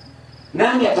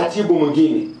 Nani atatibu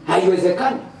mwingine?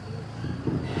 Haiwezekani.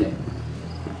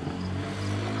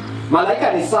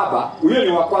 Malaika ni 7. Huyo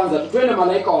ni wa kwanza. Twende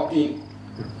malaika wa pili.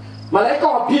 Malaika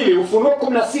wa pili, Ufunuo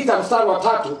 16 mstari wa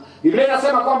 3. Biblia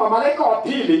inasema kwamba malaika wa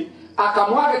pili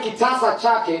akamwaga kitasa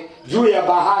chake juu ya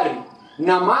bahari,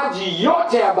 na maji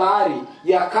yote ya bahari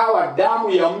yakawa damu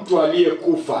ya mtu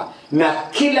aliyekufa, na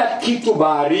kila kitu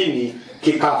baharini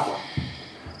kikafa.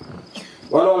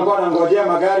 Wale walikuwa wanangojea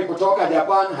magari kutoka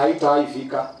Japan,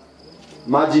 haitaifika.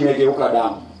 Maji imegeuka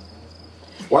damu.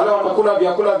 Wale wanakula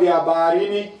vyakula vya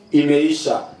baharini,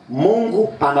 imeisha.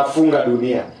 Mungu anafunga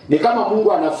dunia. Ni kama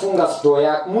Mungu anafunga store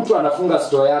yake. Mtu anafunga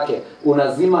store yake,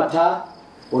 unazima taa,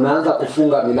 unaanza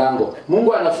kufunga milango.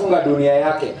 Mungu anafunga dunia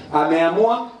yake.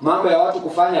 Ameamua mambo ya watu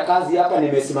kufanya kazi hapa,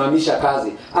 nimesimamisha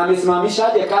kazi.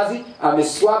 Amesimamishaje kazi?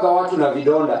 Ameswaga watu na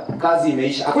vidonda. Kazi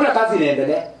imeisha. Hakuna kazi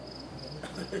inaendelea.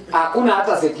 Hakuna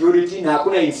hata security na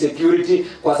hakuna insecurity,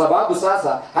 kwa sababu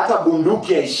sasa hata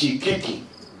bunduki haishikiki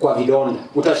kwa vidonda.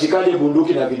 Utashikaje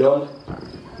bunduki na vidonda?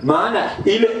 Maana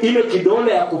ile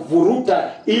kidole ya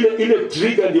kuvuruta ile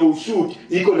trigger ndio ushoot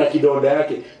iko na kidonda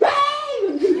yake.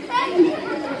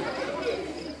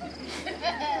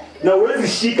 Na uwezi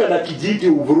shika na kijiti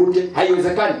uvurute,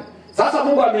 haiwezekani. Sasa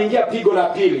Mungu ameingia pigo la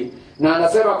pili na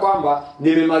anasema kwamba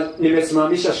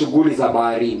nimesimamisha shughuli za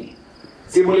baharini.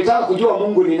 Si mlitaka kujua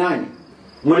Mungu ni nani?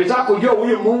 Mlitaka kujua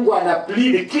huyu Mungu ana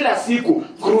plead kila siku,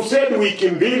 crusade wiki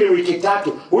 2, wiki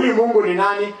 3. Huyu Mungu ni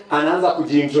nani? Anaanza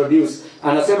kujiintroduce.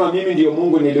 Anasema mimi ndio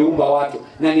Mungu niliumba watu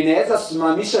na ninaweza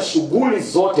simamisha shughuli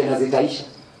zote na zitaisha.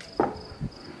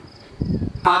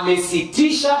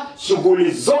 Amesitisha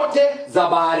shughuli zote za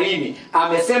baharini.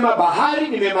 Amesema bahari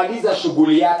nimemaliza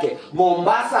shughuli yake.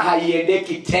 Mombasa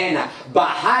haiendeki tena.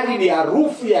 Bahari ni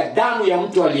harufu ya damu ya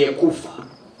mtu aliyekufa.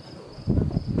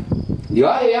 Ndio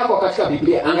hayo yako katika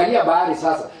Biblia. Angalia bahari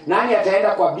sasa. Nani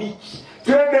ataenda kwa beach?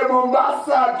 Twende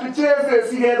Mombasa, tucheze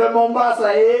siende Mombasa.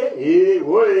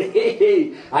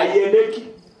 Haiendeki.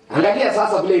 Angalia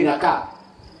sasa vile inakaa.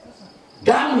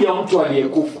 Damu ya mtu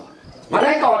aliyekufa.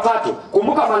 Malaika watatu.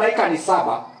 Kumbuka malaika ni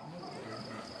 7.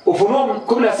 Ufunuo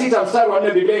 16 mstari wa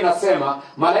 4 Biblia inasema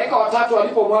malaika watatu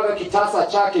walipomwaga kitasa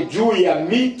chake juu ya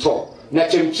mito na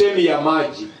chemchemi ya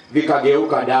maji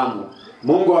vikageuka damu.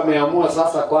 Mungu ameamua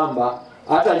sasa kwamba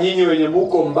hata nyinyi wenye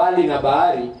muko mbali na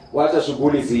bahari wacha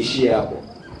shughuli ziishie hapo.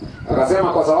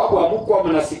 Akasema kwa sababu hamkuwa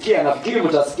mnasikia, nafikiri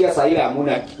mtasikia saa ile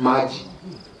hamuna maji.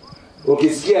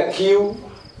 Ukisikia kiu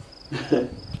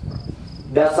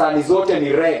dasani zote ni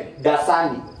red,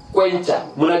 dasani, kwencha.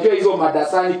 Mnajua hizo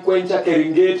madasani, kwencha,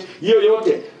 Keringet, hiyo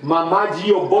yote, mamaji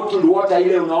hiyo bottled water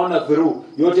ile unaona through,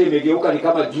 yote imegeuka ni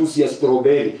kama juice ya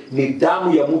strawberry. Ni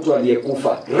damu ya mtu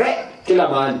aliyekufa. Red kila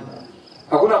mahali.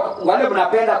 Hakuna wale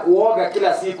mnapenda kuoga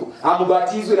kila siku,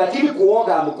 hambatizwi, lakini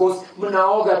kuoga hamkosi.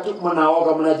 Mnaoga tu,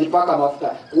 mnajipaka mafuta.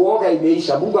 Kuoga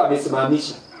imeisha, Mungu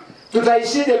amesimamisha.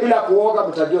 Tutaishije bila kuoga?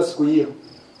 Mtajua siku hiyo.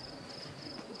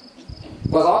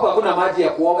 Kwa sababu hakuna maji ya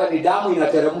kuoga, ni damu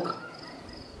inateremka.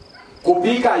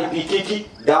 Kupika haipikiki,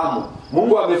 damu.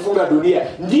 Mungu amefunga dunia.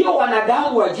 Ndio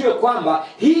wanadamu wajue kwamba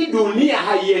hii dunia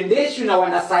haiendeshwi na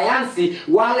wanasayansi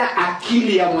wala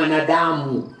akili ya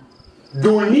mwanadamu.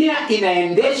 Dunia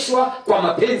inaendeshwa kwa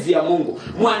mapenzi ya Mungu.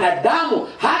 Mwanadamu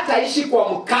hataishi kwa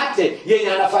mkate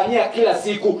yenye anafanyia kila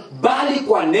siku, bali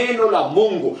kwa neno la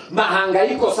Mungu.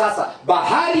 Mahangaiko sasa,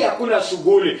 bahari hakuna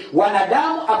shughuli,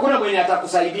 wanadamu hakuna mwenye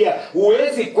atakusaidia.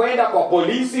 Huwezi kwenda kwa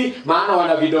polisi maana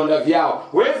wana vidonda vyao.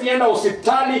 Huwezi enda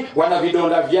hospitali, wana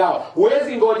vidonda vyao.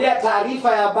 Huwezi ngojea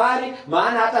taarifa ya habari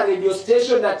maana hata radio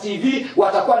station na TV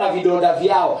watakuwa na vidonda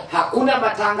vyao. Hakuna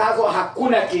matangazo,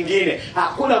 hakuna kingine.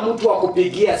 Hakuna mtu wa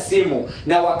kupigia simu.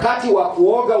 Na wakati wa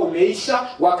kuoga umeisha,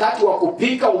 wakati wa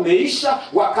kupika umeisha,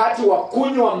 wakati wa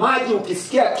kunywa maji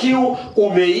ukisikia kiu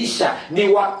umeisha.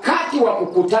 Ni wakati wa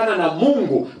kukutana na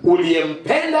Mungu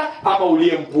uliyempenda ama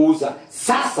uliyempuuza.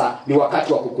 Sasa ni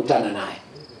wakati wa kukutana naye.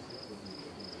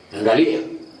 Angalia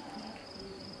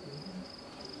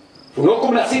Ufunuo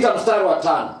 16 mstari wa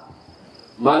 5.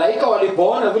 Malaika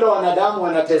walipoona vile wanadamu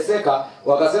wanateseka,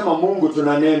 wakasema Mungu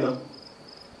tuna neno.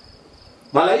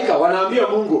 Malaika wanaambia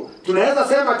Mungu, tunaweza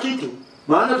sema kitu,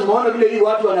 maana tumeona vile hii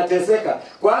watu wanateseka.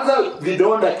 Kwanza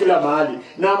vidonda kila mahali.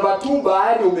 Namba 2,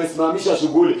 bahari umesimamisha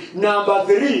shughuli. Namba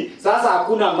 3, sasa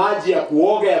hakuna maji ya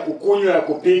kuoga, ya kukunywa, ya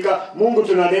kupika. Mungu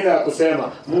tuna neno ya kusema.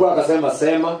 Mungu akasema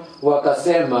sema.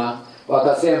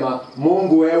 Wakasema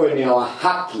Mungu wewe ni wa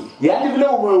haki. Yaani vile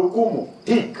umehukumu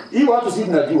tik. Hii watu si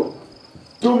tunajua.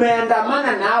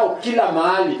 Tumeandamana nao kila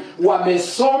mahali.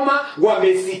 Wamesoma,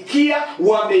 wamesikia,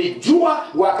 wamejua,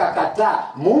 wakakataa.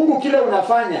 Mungu kile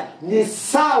unafanya ni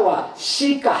sawa,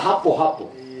 shika hapo hapo.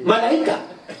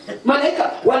 Malaika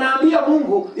wanaambia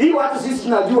Mungu, hii watu sisi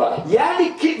tunajua. Yaani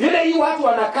vile hii watu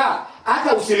wanakaa,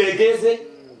 hata usilegeze,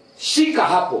 shika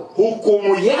hapo.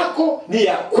 Hukumu yako ni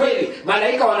ya kweli.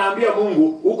 Malaika wanaambia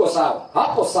Mungu, uko sawa.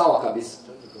 Hapo sawa kabisa.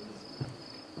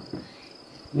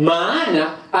 Maana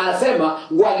anasema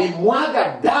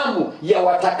walimwaga damu ya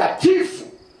watakatifu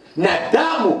na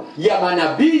damu ya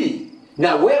manabii,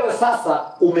 na wewe sasa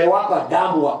umewapa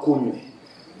damu wakunywe.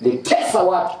 Litesa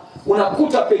watu.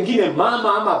 Unakuta pengine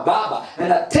mama ama baba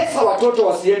anatesa watoto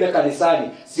wasiende kanisani.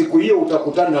 Siku hiyo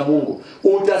utakutana na Mungu.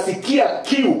 Utasikia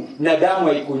kiu na damu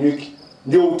haikunywiki.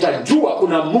 Ndio utajua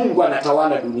kuna Mungu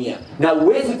anatawala dunia. Na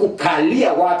huwezi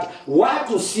kukalia watu.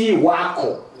 Watu si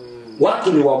wako.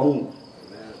 Watu ni wa Mungu.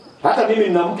 Hata mimi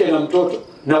nina mke na mtoto.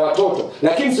 na watoto,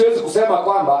 lakini siwezi kusema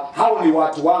kwamba hao ni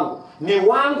watu wangu. Ni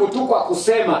wangu tu kwa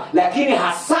kusema, lakini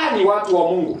hasa ni watu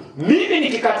wa Mungu. Mimi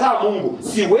nikikataa Mungu,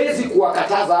 siwezi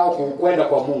kuwakataza hao kwenda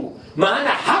kwa Mungu, maana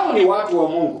hao ni watu wa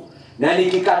Mungu. Na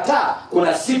nikikataa,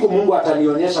 kuna siku Mungu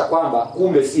atanionyesha kwamba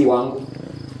kumbe si wangu.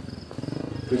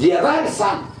 Tujihadhari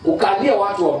sana kukalia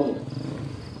watu wa Mungu.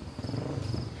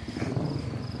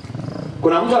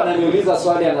 Kuna mtu ananiuliza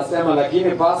swali, anasema,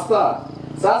 lakini pastor,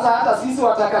 sasa hata sisi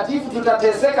watakatifu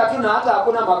tutateseka tu na hata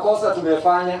hakuna makosa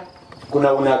tumefanya.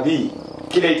 Kuna unabii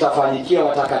kile itafanyikia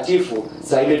watakatifu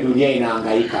saa ile dunia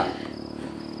inahangaika.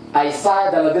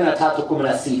 Isaya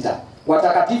 33:16.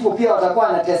 Watakatifu pia watakuwa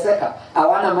wanateseka,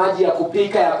 hawana maji ya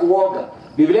kupika, ya kuoga.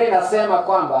 Biblia inasema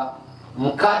kwamba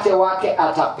mkate wake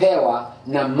atapewa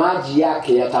na maji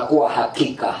yake yatakuwa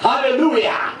hakika.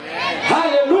 Haleluya!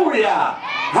 Haleluya!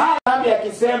 Nami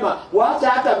akisema, wacha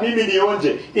hata mimi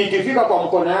nionje, ikifika kwa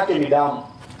mkono yake ni damu.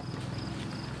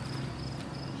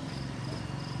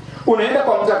 Unaenda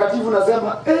kwa mtakatifu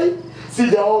unasema,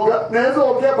 sijaoga. Naweza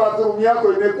ogea bathroom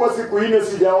yako, imekuwa siku 4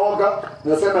 sijaoga.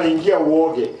 Nasema ingia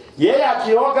uoge. Yeye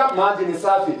akioga maji ni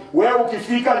safi, wewe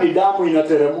ukifika ni damu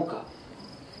inateremka.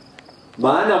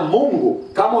 Maana Mungu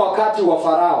kama wakati wa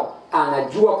Farao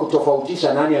anajua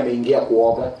kutofautisha nani ameingia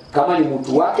kuoga, kama ni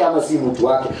mtu wake ama si mtu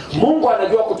wake. Mungu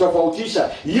anajua kutofautisha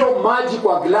hiyo maji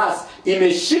kwa glass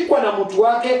imeshikwa na mtu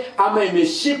wake ama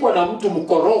imeshikwa na mtu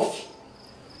mkorofi.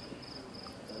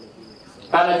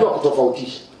 Anajua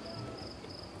kutofautisha.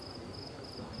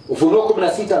 Ufunuo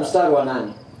 16:8.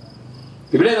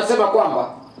 Biblia inasema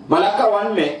kwamba malaika wa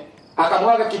 4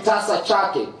 akamwaga kitasa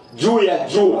chake juu ya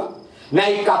jua, na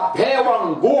ikapewa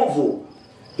nguvu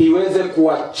iweze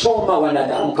kuwachoma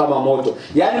wanadamu kama moto.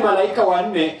 Yaani malaika wa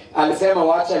 4 alisema,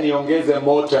 wacha niongeze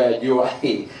moto ya jua.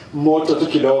 Moto tu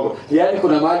kidogo. Yaani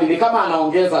kuna mahali ni kama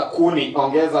anaongeza kuni,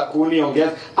 ongeza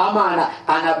ama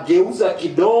anageuza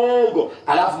kidogo,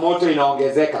 alafu moto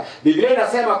inaongezeka. Biblia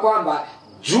inasema kwamba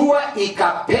jua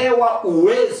ikapewa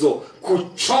uwezo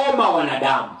kuchoma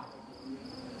wanadamu.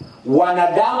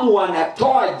 Wanadamu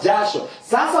wanatoa jasho.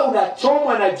 Sasa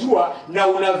unachomwa na jua na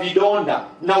una vidonda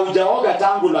na hujaoga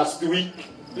tangu last week.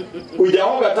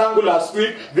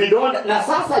 Vidonda, na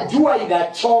sasa jua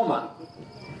inachoma.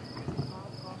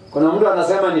 Kuna mtu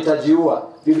anasema nitajiua.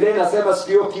 Biblia inasema siku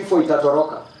hiyo kifo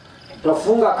itatoroka.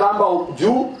 Utafunga kamba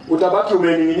juu, utabaki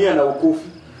umening'inia na ukufi.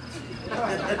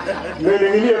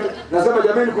 Umening'inia. Nasema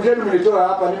jamani, kujeni mnitoa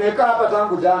hapa. Nimekaa hapa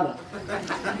tangu jana.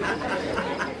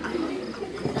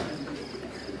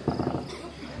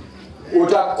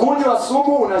 Utakunywa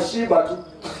sumu unashiba tu.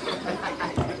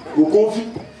 Ukufi.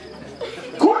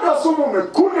 Kunywa sumu,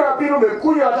 umekunywa ya pili,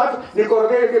 umekunywa ya tatu,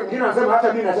 nikorogee mwingine anasema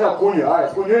hata mimi nataka kunywa. Haya,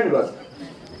 kunyweni basi.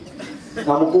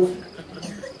 Na mkufu.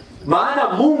 Maana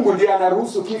Mungu ndiye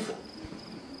anaruhusu kifo.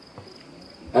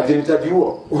 Ati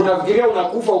nitajiua. Unafikiria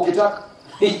unakufa ukitaka?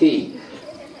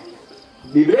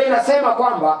 Biblia inasema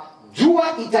kwamba jua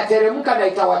itateremka na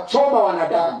itawachoma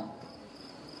wanadamu.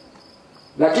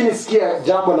 Lakini sikia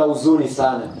jambo la huzuni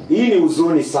sana. Hii ni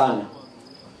huzuni sana.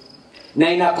 Na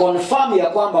ina confirm ya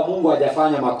kwamba Mungu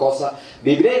hajafanya makosa.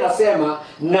 Biblia inasema,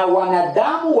 na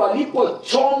wanadamu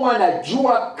walipochomwa na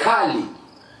jua kali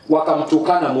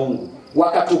wakamtukana Mungu,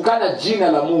 wakatukana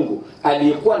jina la Mungu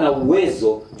aliyekuwa na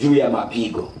uwezo juu ya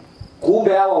mapigo.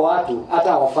 Kumbe hawa watu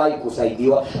hata hawafai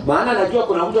kusaidiwa. Maana najua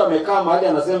kuna mtu amekaa mahali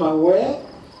anasema,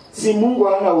 si Mungu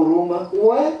hana huruma.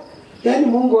 Yaani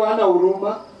Mungu hana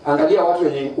huruma. Angalia watu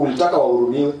wenye ulitaka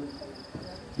wahurumiwe.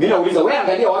 Mimi nauliza, wewe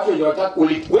angalia watu wenye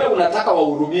wewe unataka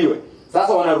wahurumiwe.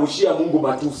 Sasa wanarushia Mungu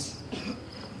matusi.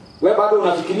 Wewe bado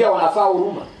unafikiria wanafaa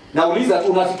huruma? Nauliza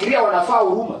tu, unafikiria wanafaa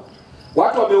huruma?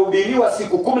 Watu wamehubiriwa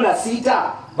siku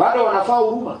 16, bado wanafaa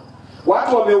huruma?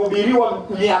 Watu wamehubiriwa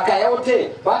miaka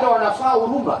yote, bado wanafaa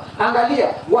huruma? Angalia,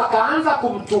 wakaanza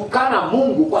kumtukana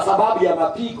Mungu kwa sababu ya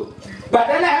mapigo.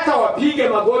 Badala hata wapige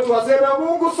magoti waseme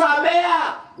Mungu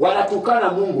samea, wanatukana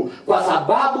Mungu kwa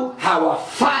sababu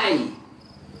hawafai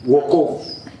wokovu.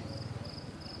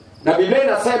 Na Biblia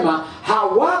inasema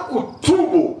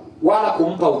hawakutubu wala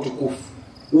kumpa utukufu.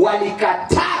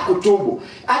 Walikataa kutubu.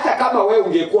 Hata kama wewe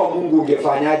ungekuwa Mungu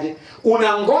ungefanyaje?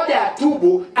 Unangoja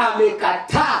atubu,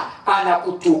 amekataa,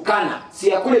 anakutukana.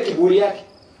 Si akule kiburi yake?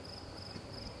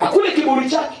 Akule kiburi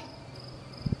chake.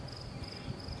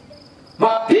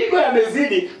 Mapigo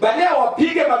yamezidi, badala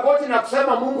wapige magoti na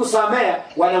kusema Mungu samea,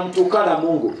 wanamtukana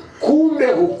Mungu.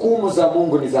 Kumbe hukumu za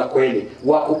Mungu ni za kweli.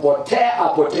 Wakupotea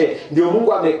apotee. Ndio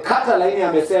Mungu amekata laini,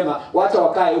 amesema wacha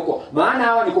wakae huko. Maana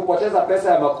hawa ni kupoteza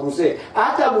pesa ya makrusade.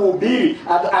 Hata mhubiri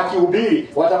akihubiri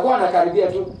watakuwa wanakaribia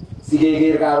tu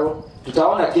sigegergaro.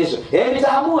 Tutaona kesho.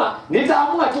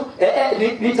 Nitaamua tu.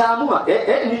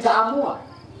 Nitaamua.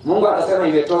 Mungu anasema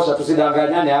imetosha,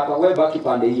 tusidanganyane hapa. Wewe baki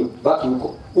pande hiyo, baki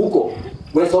huko.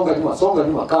 Wewe songa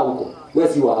nyuma, kaa huko. Wewe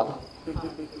si wa hapa.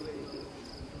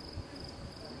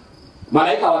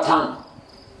 Malaika watano.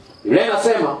 Yule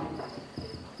anasema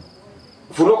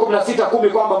Ufunuo 16:10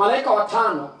 kwamba malaika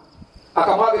watano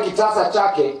akamwaga kitasa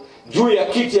chake juu ya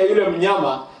kiti ya yule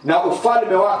mnyama, na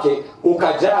ufalme wake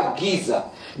ukajaa giza,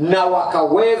 na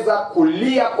wakaweza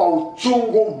kulia kwa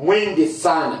uchungu mwingi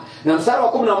sana. Na mstari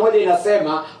wa 11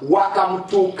 inasema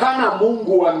wakamtukana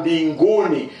Mungu wa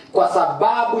mbinguni kwa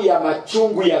sababu ya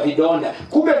machungu ya vidonda.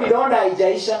 Kumbe vidonda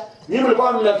haijaisha. Nyinyi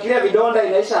mlikuwa mnafikiria vidonda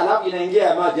inaisha alafu inaingia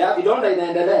ya maji. Vidonda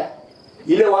inaendelea.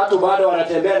 Ile watu bado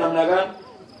wanatembea namna gani?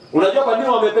 Unajua kwa nini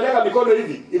wamepeleka mikono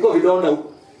hivi? Iko vidonda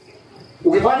huko.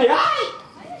 Ukifanya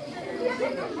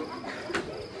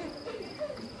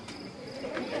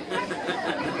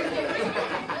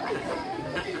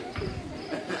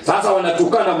sasa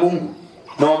wanatukana Mungu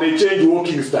na wamechange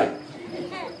walking style.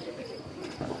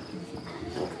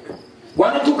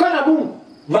 Wanatukana Mungu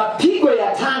mapigo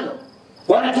ya 5.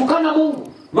 Wanatukana Mungu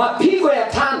mapigo ya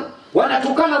 5.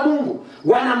 Wanatukana Mungu,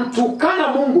 wanamtukana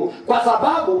Mungu kwa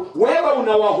sababu wewe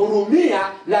unawahurumia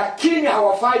lakini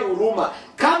hawafai huruma.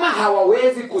 Kama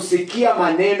hawawezi kusikia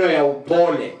maneno ya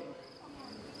upole,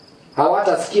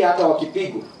 hawatasikia hata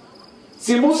wakipigwa.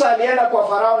 Si Musa alienda kwa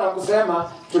Farao na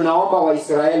kusema tunaomba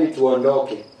Waisraeli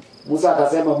tuondoke. Musa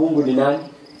akasema Mungu ni nani?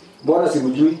 Mbona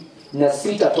simjui? Na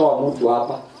sitatoa mtu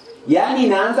hapa. Yaani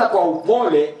inaanza kwa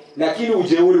upole lakini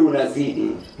ujeuri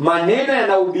unazidi. Maneno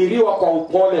yanahubiriwa kwa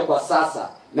upole kwa sasa,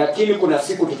 lakini kuna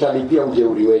siku tutalipia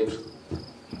ujeuri wetu.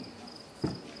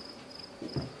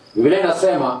 Biblia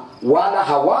inasema wala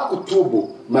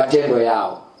hawakutubu matendo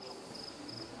yao.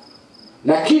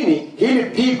 Lakini hili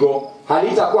pigo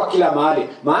halitakuwa kila mahali.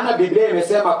 Maana Biblia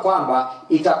imesema kwamba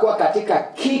itakuwa katika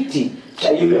kiti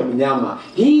cha yule mnyama.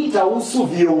 Hii itahusu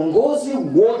viongozi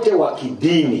wote wa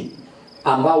kidini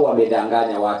ambao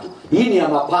wamedanganya watu. Hii ni ya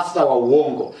mapasta wa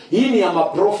uongo. Hii ni ya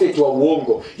maprofeti wa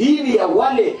uongo. Hii ni ya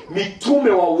wale mitume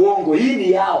wa uongo. Hii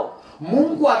ni yao.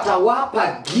 Mungu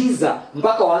atawapa giza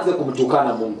mpaka waanze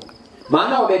kumtukana Mungu.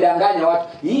 Maana wamedanganya watu.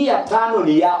 Hii ya 5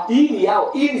 ni yao. Hii ni yao.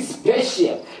 Hii ni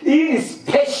special.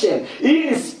 Hii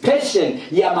ni special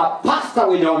ya mapasta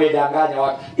wenye wamedanganya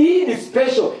watu. Hii ni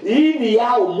special. Hii ni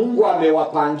yao. Mungu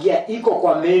amewapangia, iko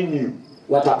kwa menu.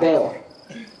 Watapewa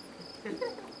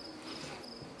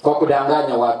kwa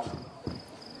kudanganya watu.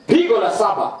 Pigo la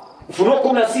 7, Ufunuo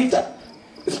 16.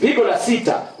 Pigo la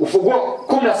 6, Ufunuo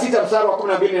 16 mstari wa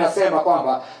 12 inasema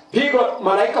kwamba pigo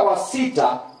malaika wa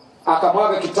 6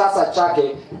 akamwaga kitasa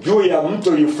chake juu ya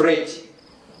mto Yufreti,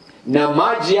 na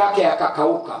maji yake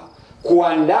yakakauka,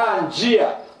 kuandaa njia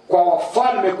kwa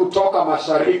wafalme kutoka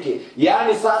mashariki.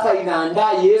 Yaani sasa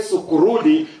inaandaa Yesu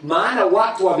kurudi, maana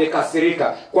watu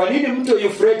wamekasirika. Kwa nini mto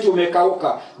Yufreti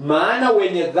umekauka? Maana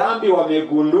wenye dhambi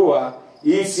wamegundua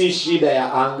hii si shida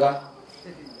ya anga,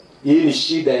 hii ni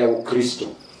shida ya Ukristo.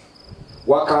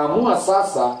 Wakaamua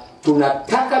sasa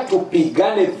tunataka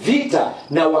tupigane vita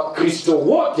na Wakristo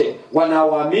wote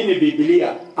wanaoamini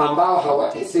Biblia, ambao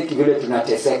hawateseki vile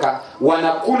tunateseka.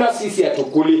 Wanakula sisi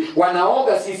hatukuli,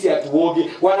 wanaoga sisi hatuogi,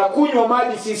 wanakunywa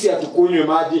maji sisi hatukunywe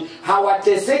maji.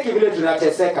 Hawateseki vile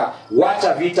tunateseka.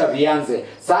 Wacha vita vianze.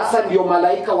 Sasa ndio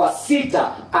malaika wa 6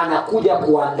 anakuja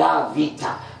kuandaa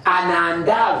vita.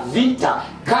 Anaandaa vita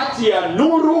kati ya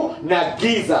nuru na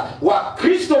giza.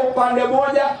 Wakristo upande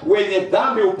moja, wenye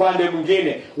dhambi upande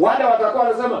mwingine. Wale watakuwa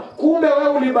wanasema kumbe wewe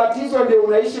ulibatizwa ndio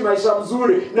unaishi maisha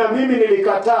mzuri na mimi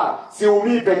nilikataa.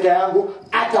 Siumii peke yangu,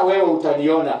 hata wewe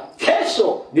utaniona.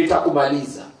 Kesho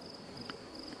nitakumaliza.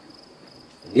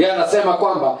 Yeye anasema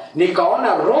kwamba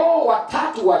nikaona roho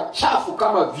watatu wachafu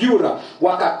kama vyura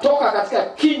wakatoka katika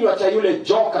kinywa cha yule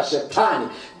joka shetani,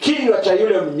 kinywa cha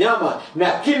yule mnyama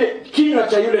na kinywa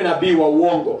cha yule nabii wa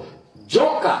uongo.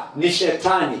 Joka ni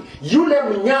shetani, yule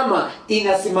mnyama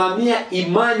inasimamia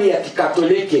imani ya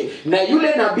Kikatoliki, na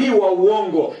yule nabii wa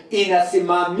uongo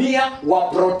inasimamia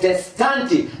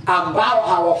Waprotestanti ambao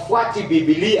hawafuati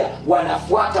Biblia,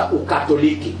 wanafuata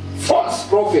Ukatoliki. False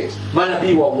prophet,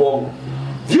 manabii wa uongo.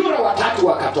 Vyura watatu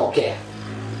wakatokea.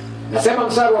 Nasema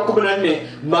mstari wa 14,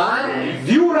 maana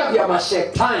vyura vya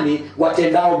mashetani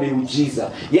watendao miujiza.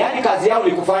 Yaani kazi yao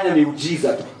ni kufanya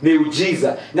miujiza tu,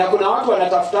 miujiza. Na kuna watu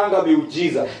wanatafutanga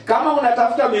miujiza. Kama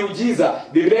unatafuta miujiza,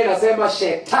 Biblia inasema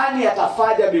shetani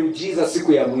atafanya miujiza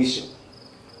siku ya mwisho.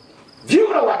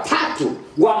 Vyura watatu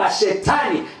wa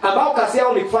mashetani ambao kazi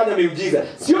yao ni kufanya miujiza.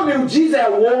 Sio miujiza ya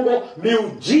uongo,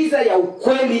 miujiza ya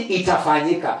ukweli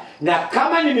itafanyika. Na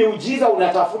kama ni miujiza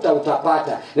unatafuta,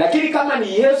 utapata. Lakini kama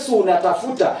ni Yesu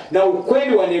unatafuta na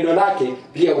ukweli wa neno lake,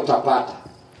 pia utapata.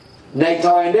 na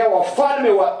itawaendea wafalme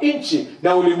wa nchi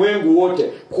na ulimwengu wote,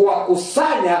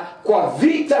 kuwakusanya kwa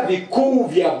vita vikuu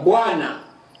vya Bwana.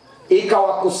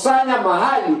 Ikawakusanya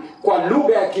mahali, kwa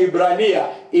lugha ya Kiebrania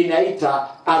inaita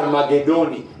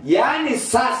Armagedoni. Yaani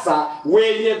sasa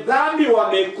wenye dhambi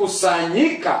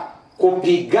wamekusanyika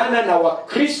kupigana na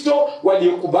Wakristo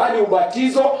waliokubali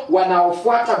ubatizo,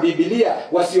 wanaofuata Biblia,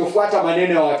 wasiofuata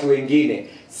maneno ya watu wengine.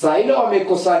 Saa ile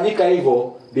wamekusanyika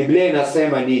hivyo, Biblia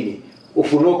inasema nini?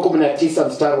 Ufunuo 19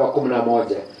 mstari wa 11,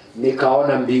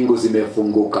 nikaona mbingu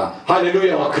zimefunguka.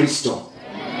 Haleluya wa Kristo.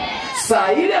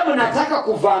 Saa ile mnataka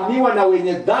kuvamiwa na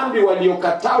wenye dhambi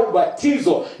waliokataa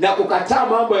ubatizo na kukataa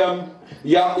mambo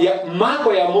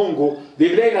ya Mungu,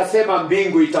 Biblia inasema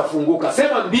mbingu itafunguka.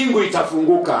 Sema mbingu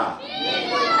itafunguka.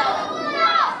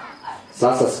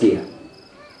 Sasa sikia.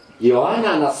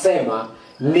 Yohana anasema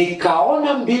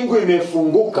nikaona mbingu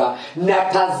imefunguka na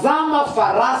tazama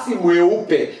farasi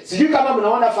mweupe. Sijui kama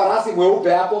mnaona farasi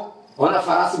mweupe hapo. Ona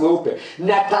farasi mweupe.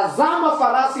 Na tazama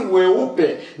farasi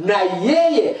mweupe, na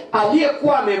yeye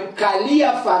aliyekuwa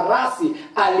amemkalia farasi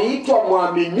aliitwa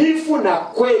mwaminifu na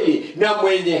kweli na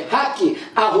mwenye haki,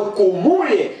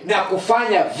 ahukumuye na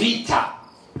kufanya vita.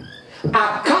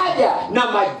 Akaja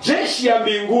na majeshi ya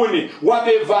mbinguni,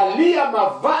 wamevalia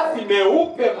mavazi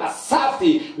meupe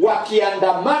masafi,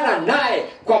 wakiandamana naye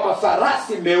kwa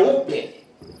mafarasi meupe.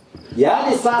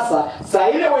 Yaani sasa, saa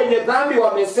ile wenye dhambi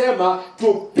wamesema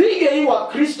tupige hii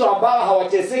Wakristo ambao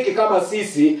hawateseki kama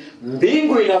sisi,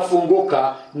 mbingu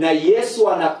inafunguka na Yesu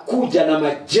anakuja na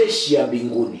majeshi ya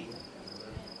mbinguni.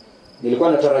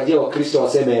 Nilikuwa natarajia Wakristo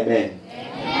waseme amen.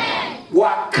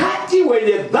 Wakati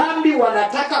wenye dhambi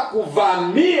wanataka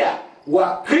kuvamia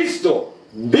Wakristo,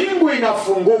 mbingu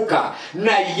inafunguka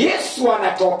na Yesu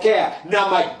anatokea na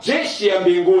majeshi ya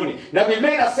mbinguni. Na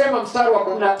Biblia inasema mstari wa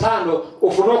 15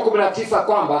 Ufunuo 19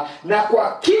 kwamba na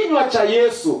kwa kinywa cha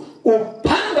Yesu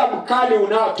upanga mkali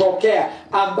unaotokea,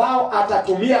 ambao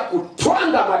atatumia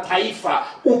kutwanga mataifa.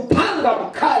 Upanga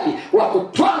mkali wa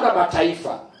kutwanga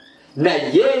mataifa, na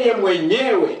yeye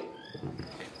mwenyewe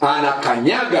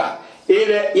anakanyaga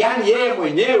ile, yani yeye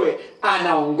mwenyewe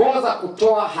anaongoza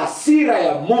kutoa hasira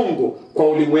ya Mungu kwa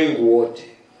ulimwengu wote.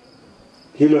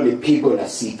 Hilo ni pigo la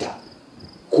 6,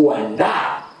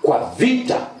 kuandaa kwa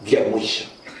vita vya mwisho.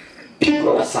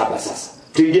 Pigo la 7 sasa.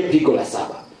 Tuingie pigo la 7.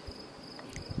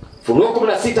 Ufunuo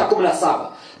 16:17.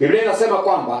 Biblia inasema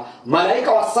kwamba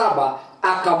malaika wa 7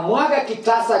 akamwaga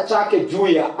kitasa chake juu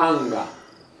ya anga,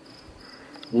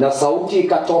 na sauti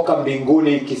ikatoka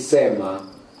mbinguni ikisema,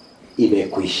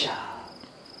 imekwisha.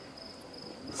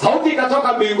 Sauti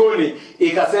ikatoka mbinguni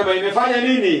ikasema imefanya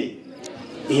nini?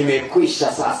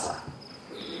 Imekwisha. Sasa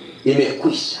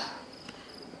imekwisha.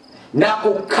 Na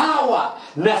kukawa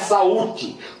na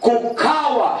sauti,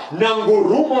 kukawa na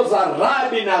ngurumo za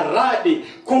radi na radi,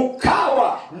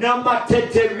 kukawa na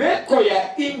matetemeko ya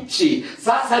nchi.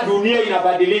 Sasa dunia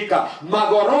inabadilika,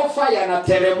 magorofa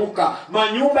yanateremuka,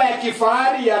 manyumba ya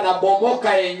kifahari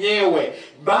yanabomoka yenyewe.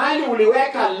 Bali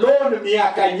uliweka loan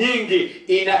miaka nyingi,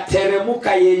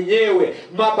 inateremuka yenyewe.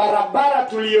 Mabarabara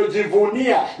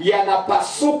tuliyojivunia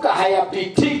yanapasuka,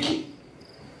 hayapitiki.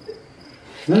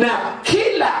 Na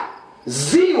kila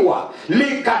ziwa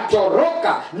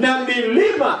likatoroka na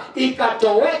milima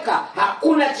ikatoweka.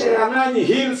 Hakuna Cherangani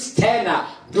Hills tena.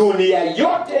 Dunia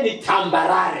yote ni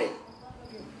tambarare.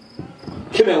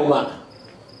 Kimeumana.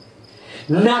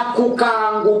 Na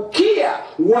kukaangukia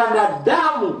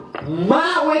wanadamu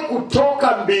mawe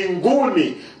kutoka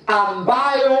mbinguni,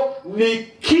 ambayo ni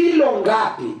kilo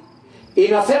ngapi?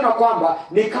 Inasema kwamba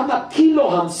ni kama kilo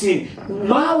 50.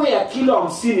 Mawe ya kilo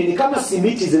 50 ni kama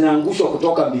simiti zinaangushwa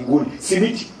kutoka mbinguni.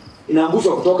 Simiti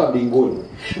inaangushwa kutoka mbinguni.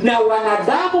 Na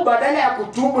wanadamu badala ya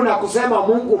kutubu na kusema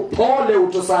Mungu pole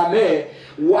utusamee,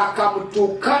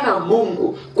 wakamtukana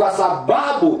Mungu kwa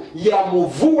sababu ya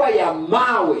mvua ya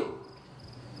mawe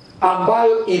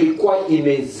ambayo ilikuwa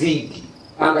imezidi.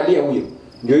 Angalia huyo.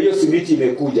 Ndio hiyo simiti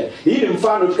imekuja. Hii ni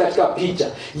mfano katika picha.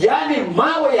 Yaani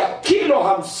mawe ya kilo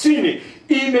 50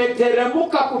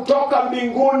 imeteremuka kutoka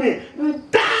mbinguni.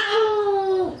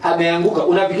 Ameanguka.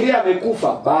 Unafikiria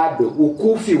amekufa? Bado.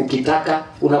 Ukufi ukitaka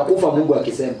unakufa Mungu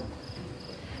akisema.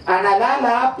 Analala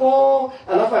hapo,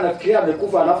 alafu anafikiria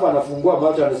amekufa, alafu anafungua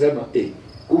macho anasema,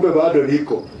 kumbe bado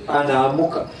niko.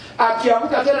 Anaamuka.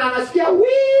 Akiamuka tena anasikia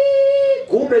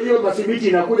kumbe hiyo masimiti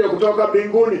inakuja kutoka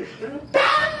mbinguni.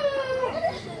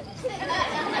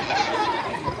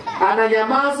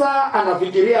 Ananyamaza,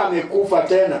 anafikiria amekufa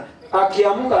tena.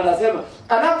 Akiamuka anasema,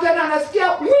 alafu tena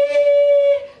anasikia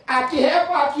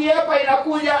akihepa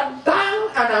inakuja,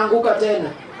 anaanguka tena.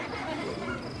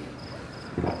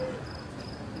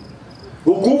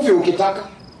 Ukufi ukitaka.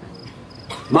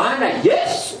 Maana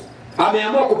Yesu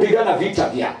ameamua kupigana vita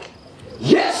vyake.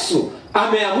 Yesu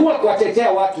ameamua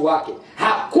kuwatetea watu wake.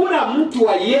 Hakuna mtu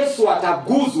wa Yesu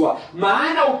ataguzwa,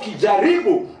 maana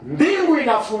ukijaribu mbingu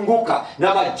inafunguka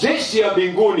na majeshi ya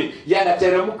mbinguni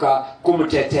yanateremka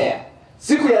kumtetea.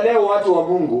 Siku ya leo watu wa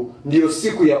Mungu ndio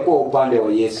siku ya kuwa upande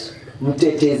wa Yesu.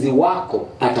 Mtetezi wako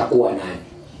atakuwa nani?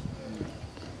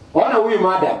 Ona huyu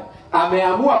madam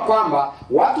ameamua kwamba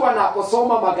watu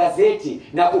wanaposoma magazeti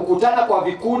na kukutana kwa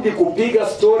vikundi kupiga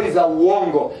stori za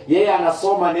uongo, yeye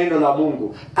anasoma neno la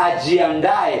Mungu,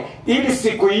 ajiandae ili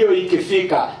siku hiyo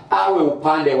ikifika awe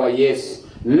upande wa Yesu.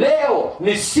 Leo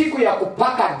ni siku ya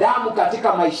kupaka damu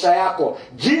katika maisha yako,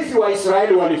 jinsi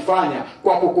Waisraeli walifanya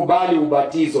kwa kukubali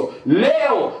ubatizo.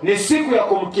 Leo ni siku ya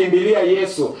kumkimbilia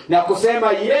Yesu na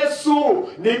kusema, Yesu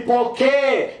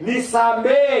nipokee,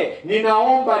 nisamehe,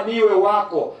 ninaomba niwe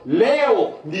wako. Leo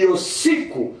ndiyo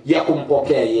siku ya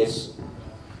kumpokea Yesu.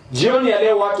 Jioni ya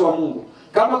leo watu wa Mungu,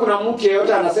 kama kuna mtu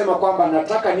yeyote anasema kwamba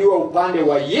nataka niwe upande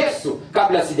wa Yesu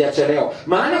kabla sijachelewa,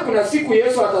 maana kuna siku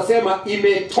Yesu atasema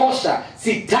imetosha,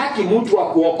 sitaki mtu wa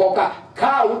kuokoka,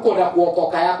 kaa huko na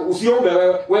kuokoka yako, usiombe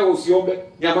wewe usiombe,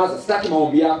 nyamaza, sitaki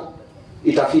maombi yako.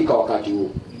 Itafika wakati huo,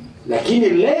 lakini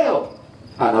leo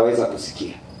anaweza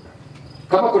kusikia.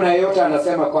 Kama kuna yeyote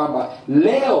anasema kwamba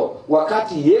leo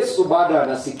wakati Yesu bado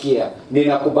anasikia,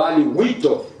 ninakubali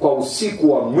wito kwa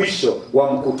usiku wa mwisho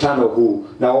wa mkutano huu,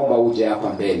 naomba uje hapa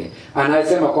mbele.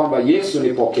 Anayesema kwamba Yesu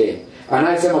nipokee,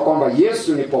 anayesema kwamba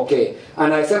Yesu nipokee,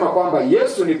 anayesema kwamba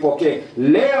Yesu nipokee,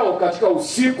 leo katika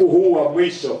usiku huu wa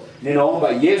mwisho ninaomba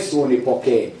Yesu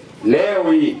unipokee.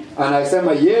 Leo hii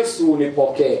anasema Yesu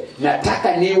unipokee,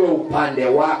 nataka niwe upande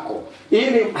wako,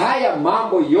 ili haya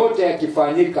mambo yote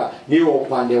yakifanyika niwe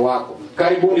upande wako.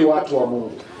 Karibuni watu wa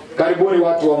Mungu, karibuni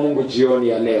watu wa Mungu jioni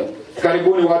ya leo,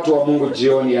 karibuni watu wa Mungu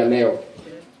jioni ya leo.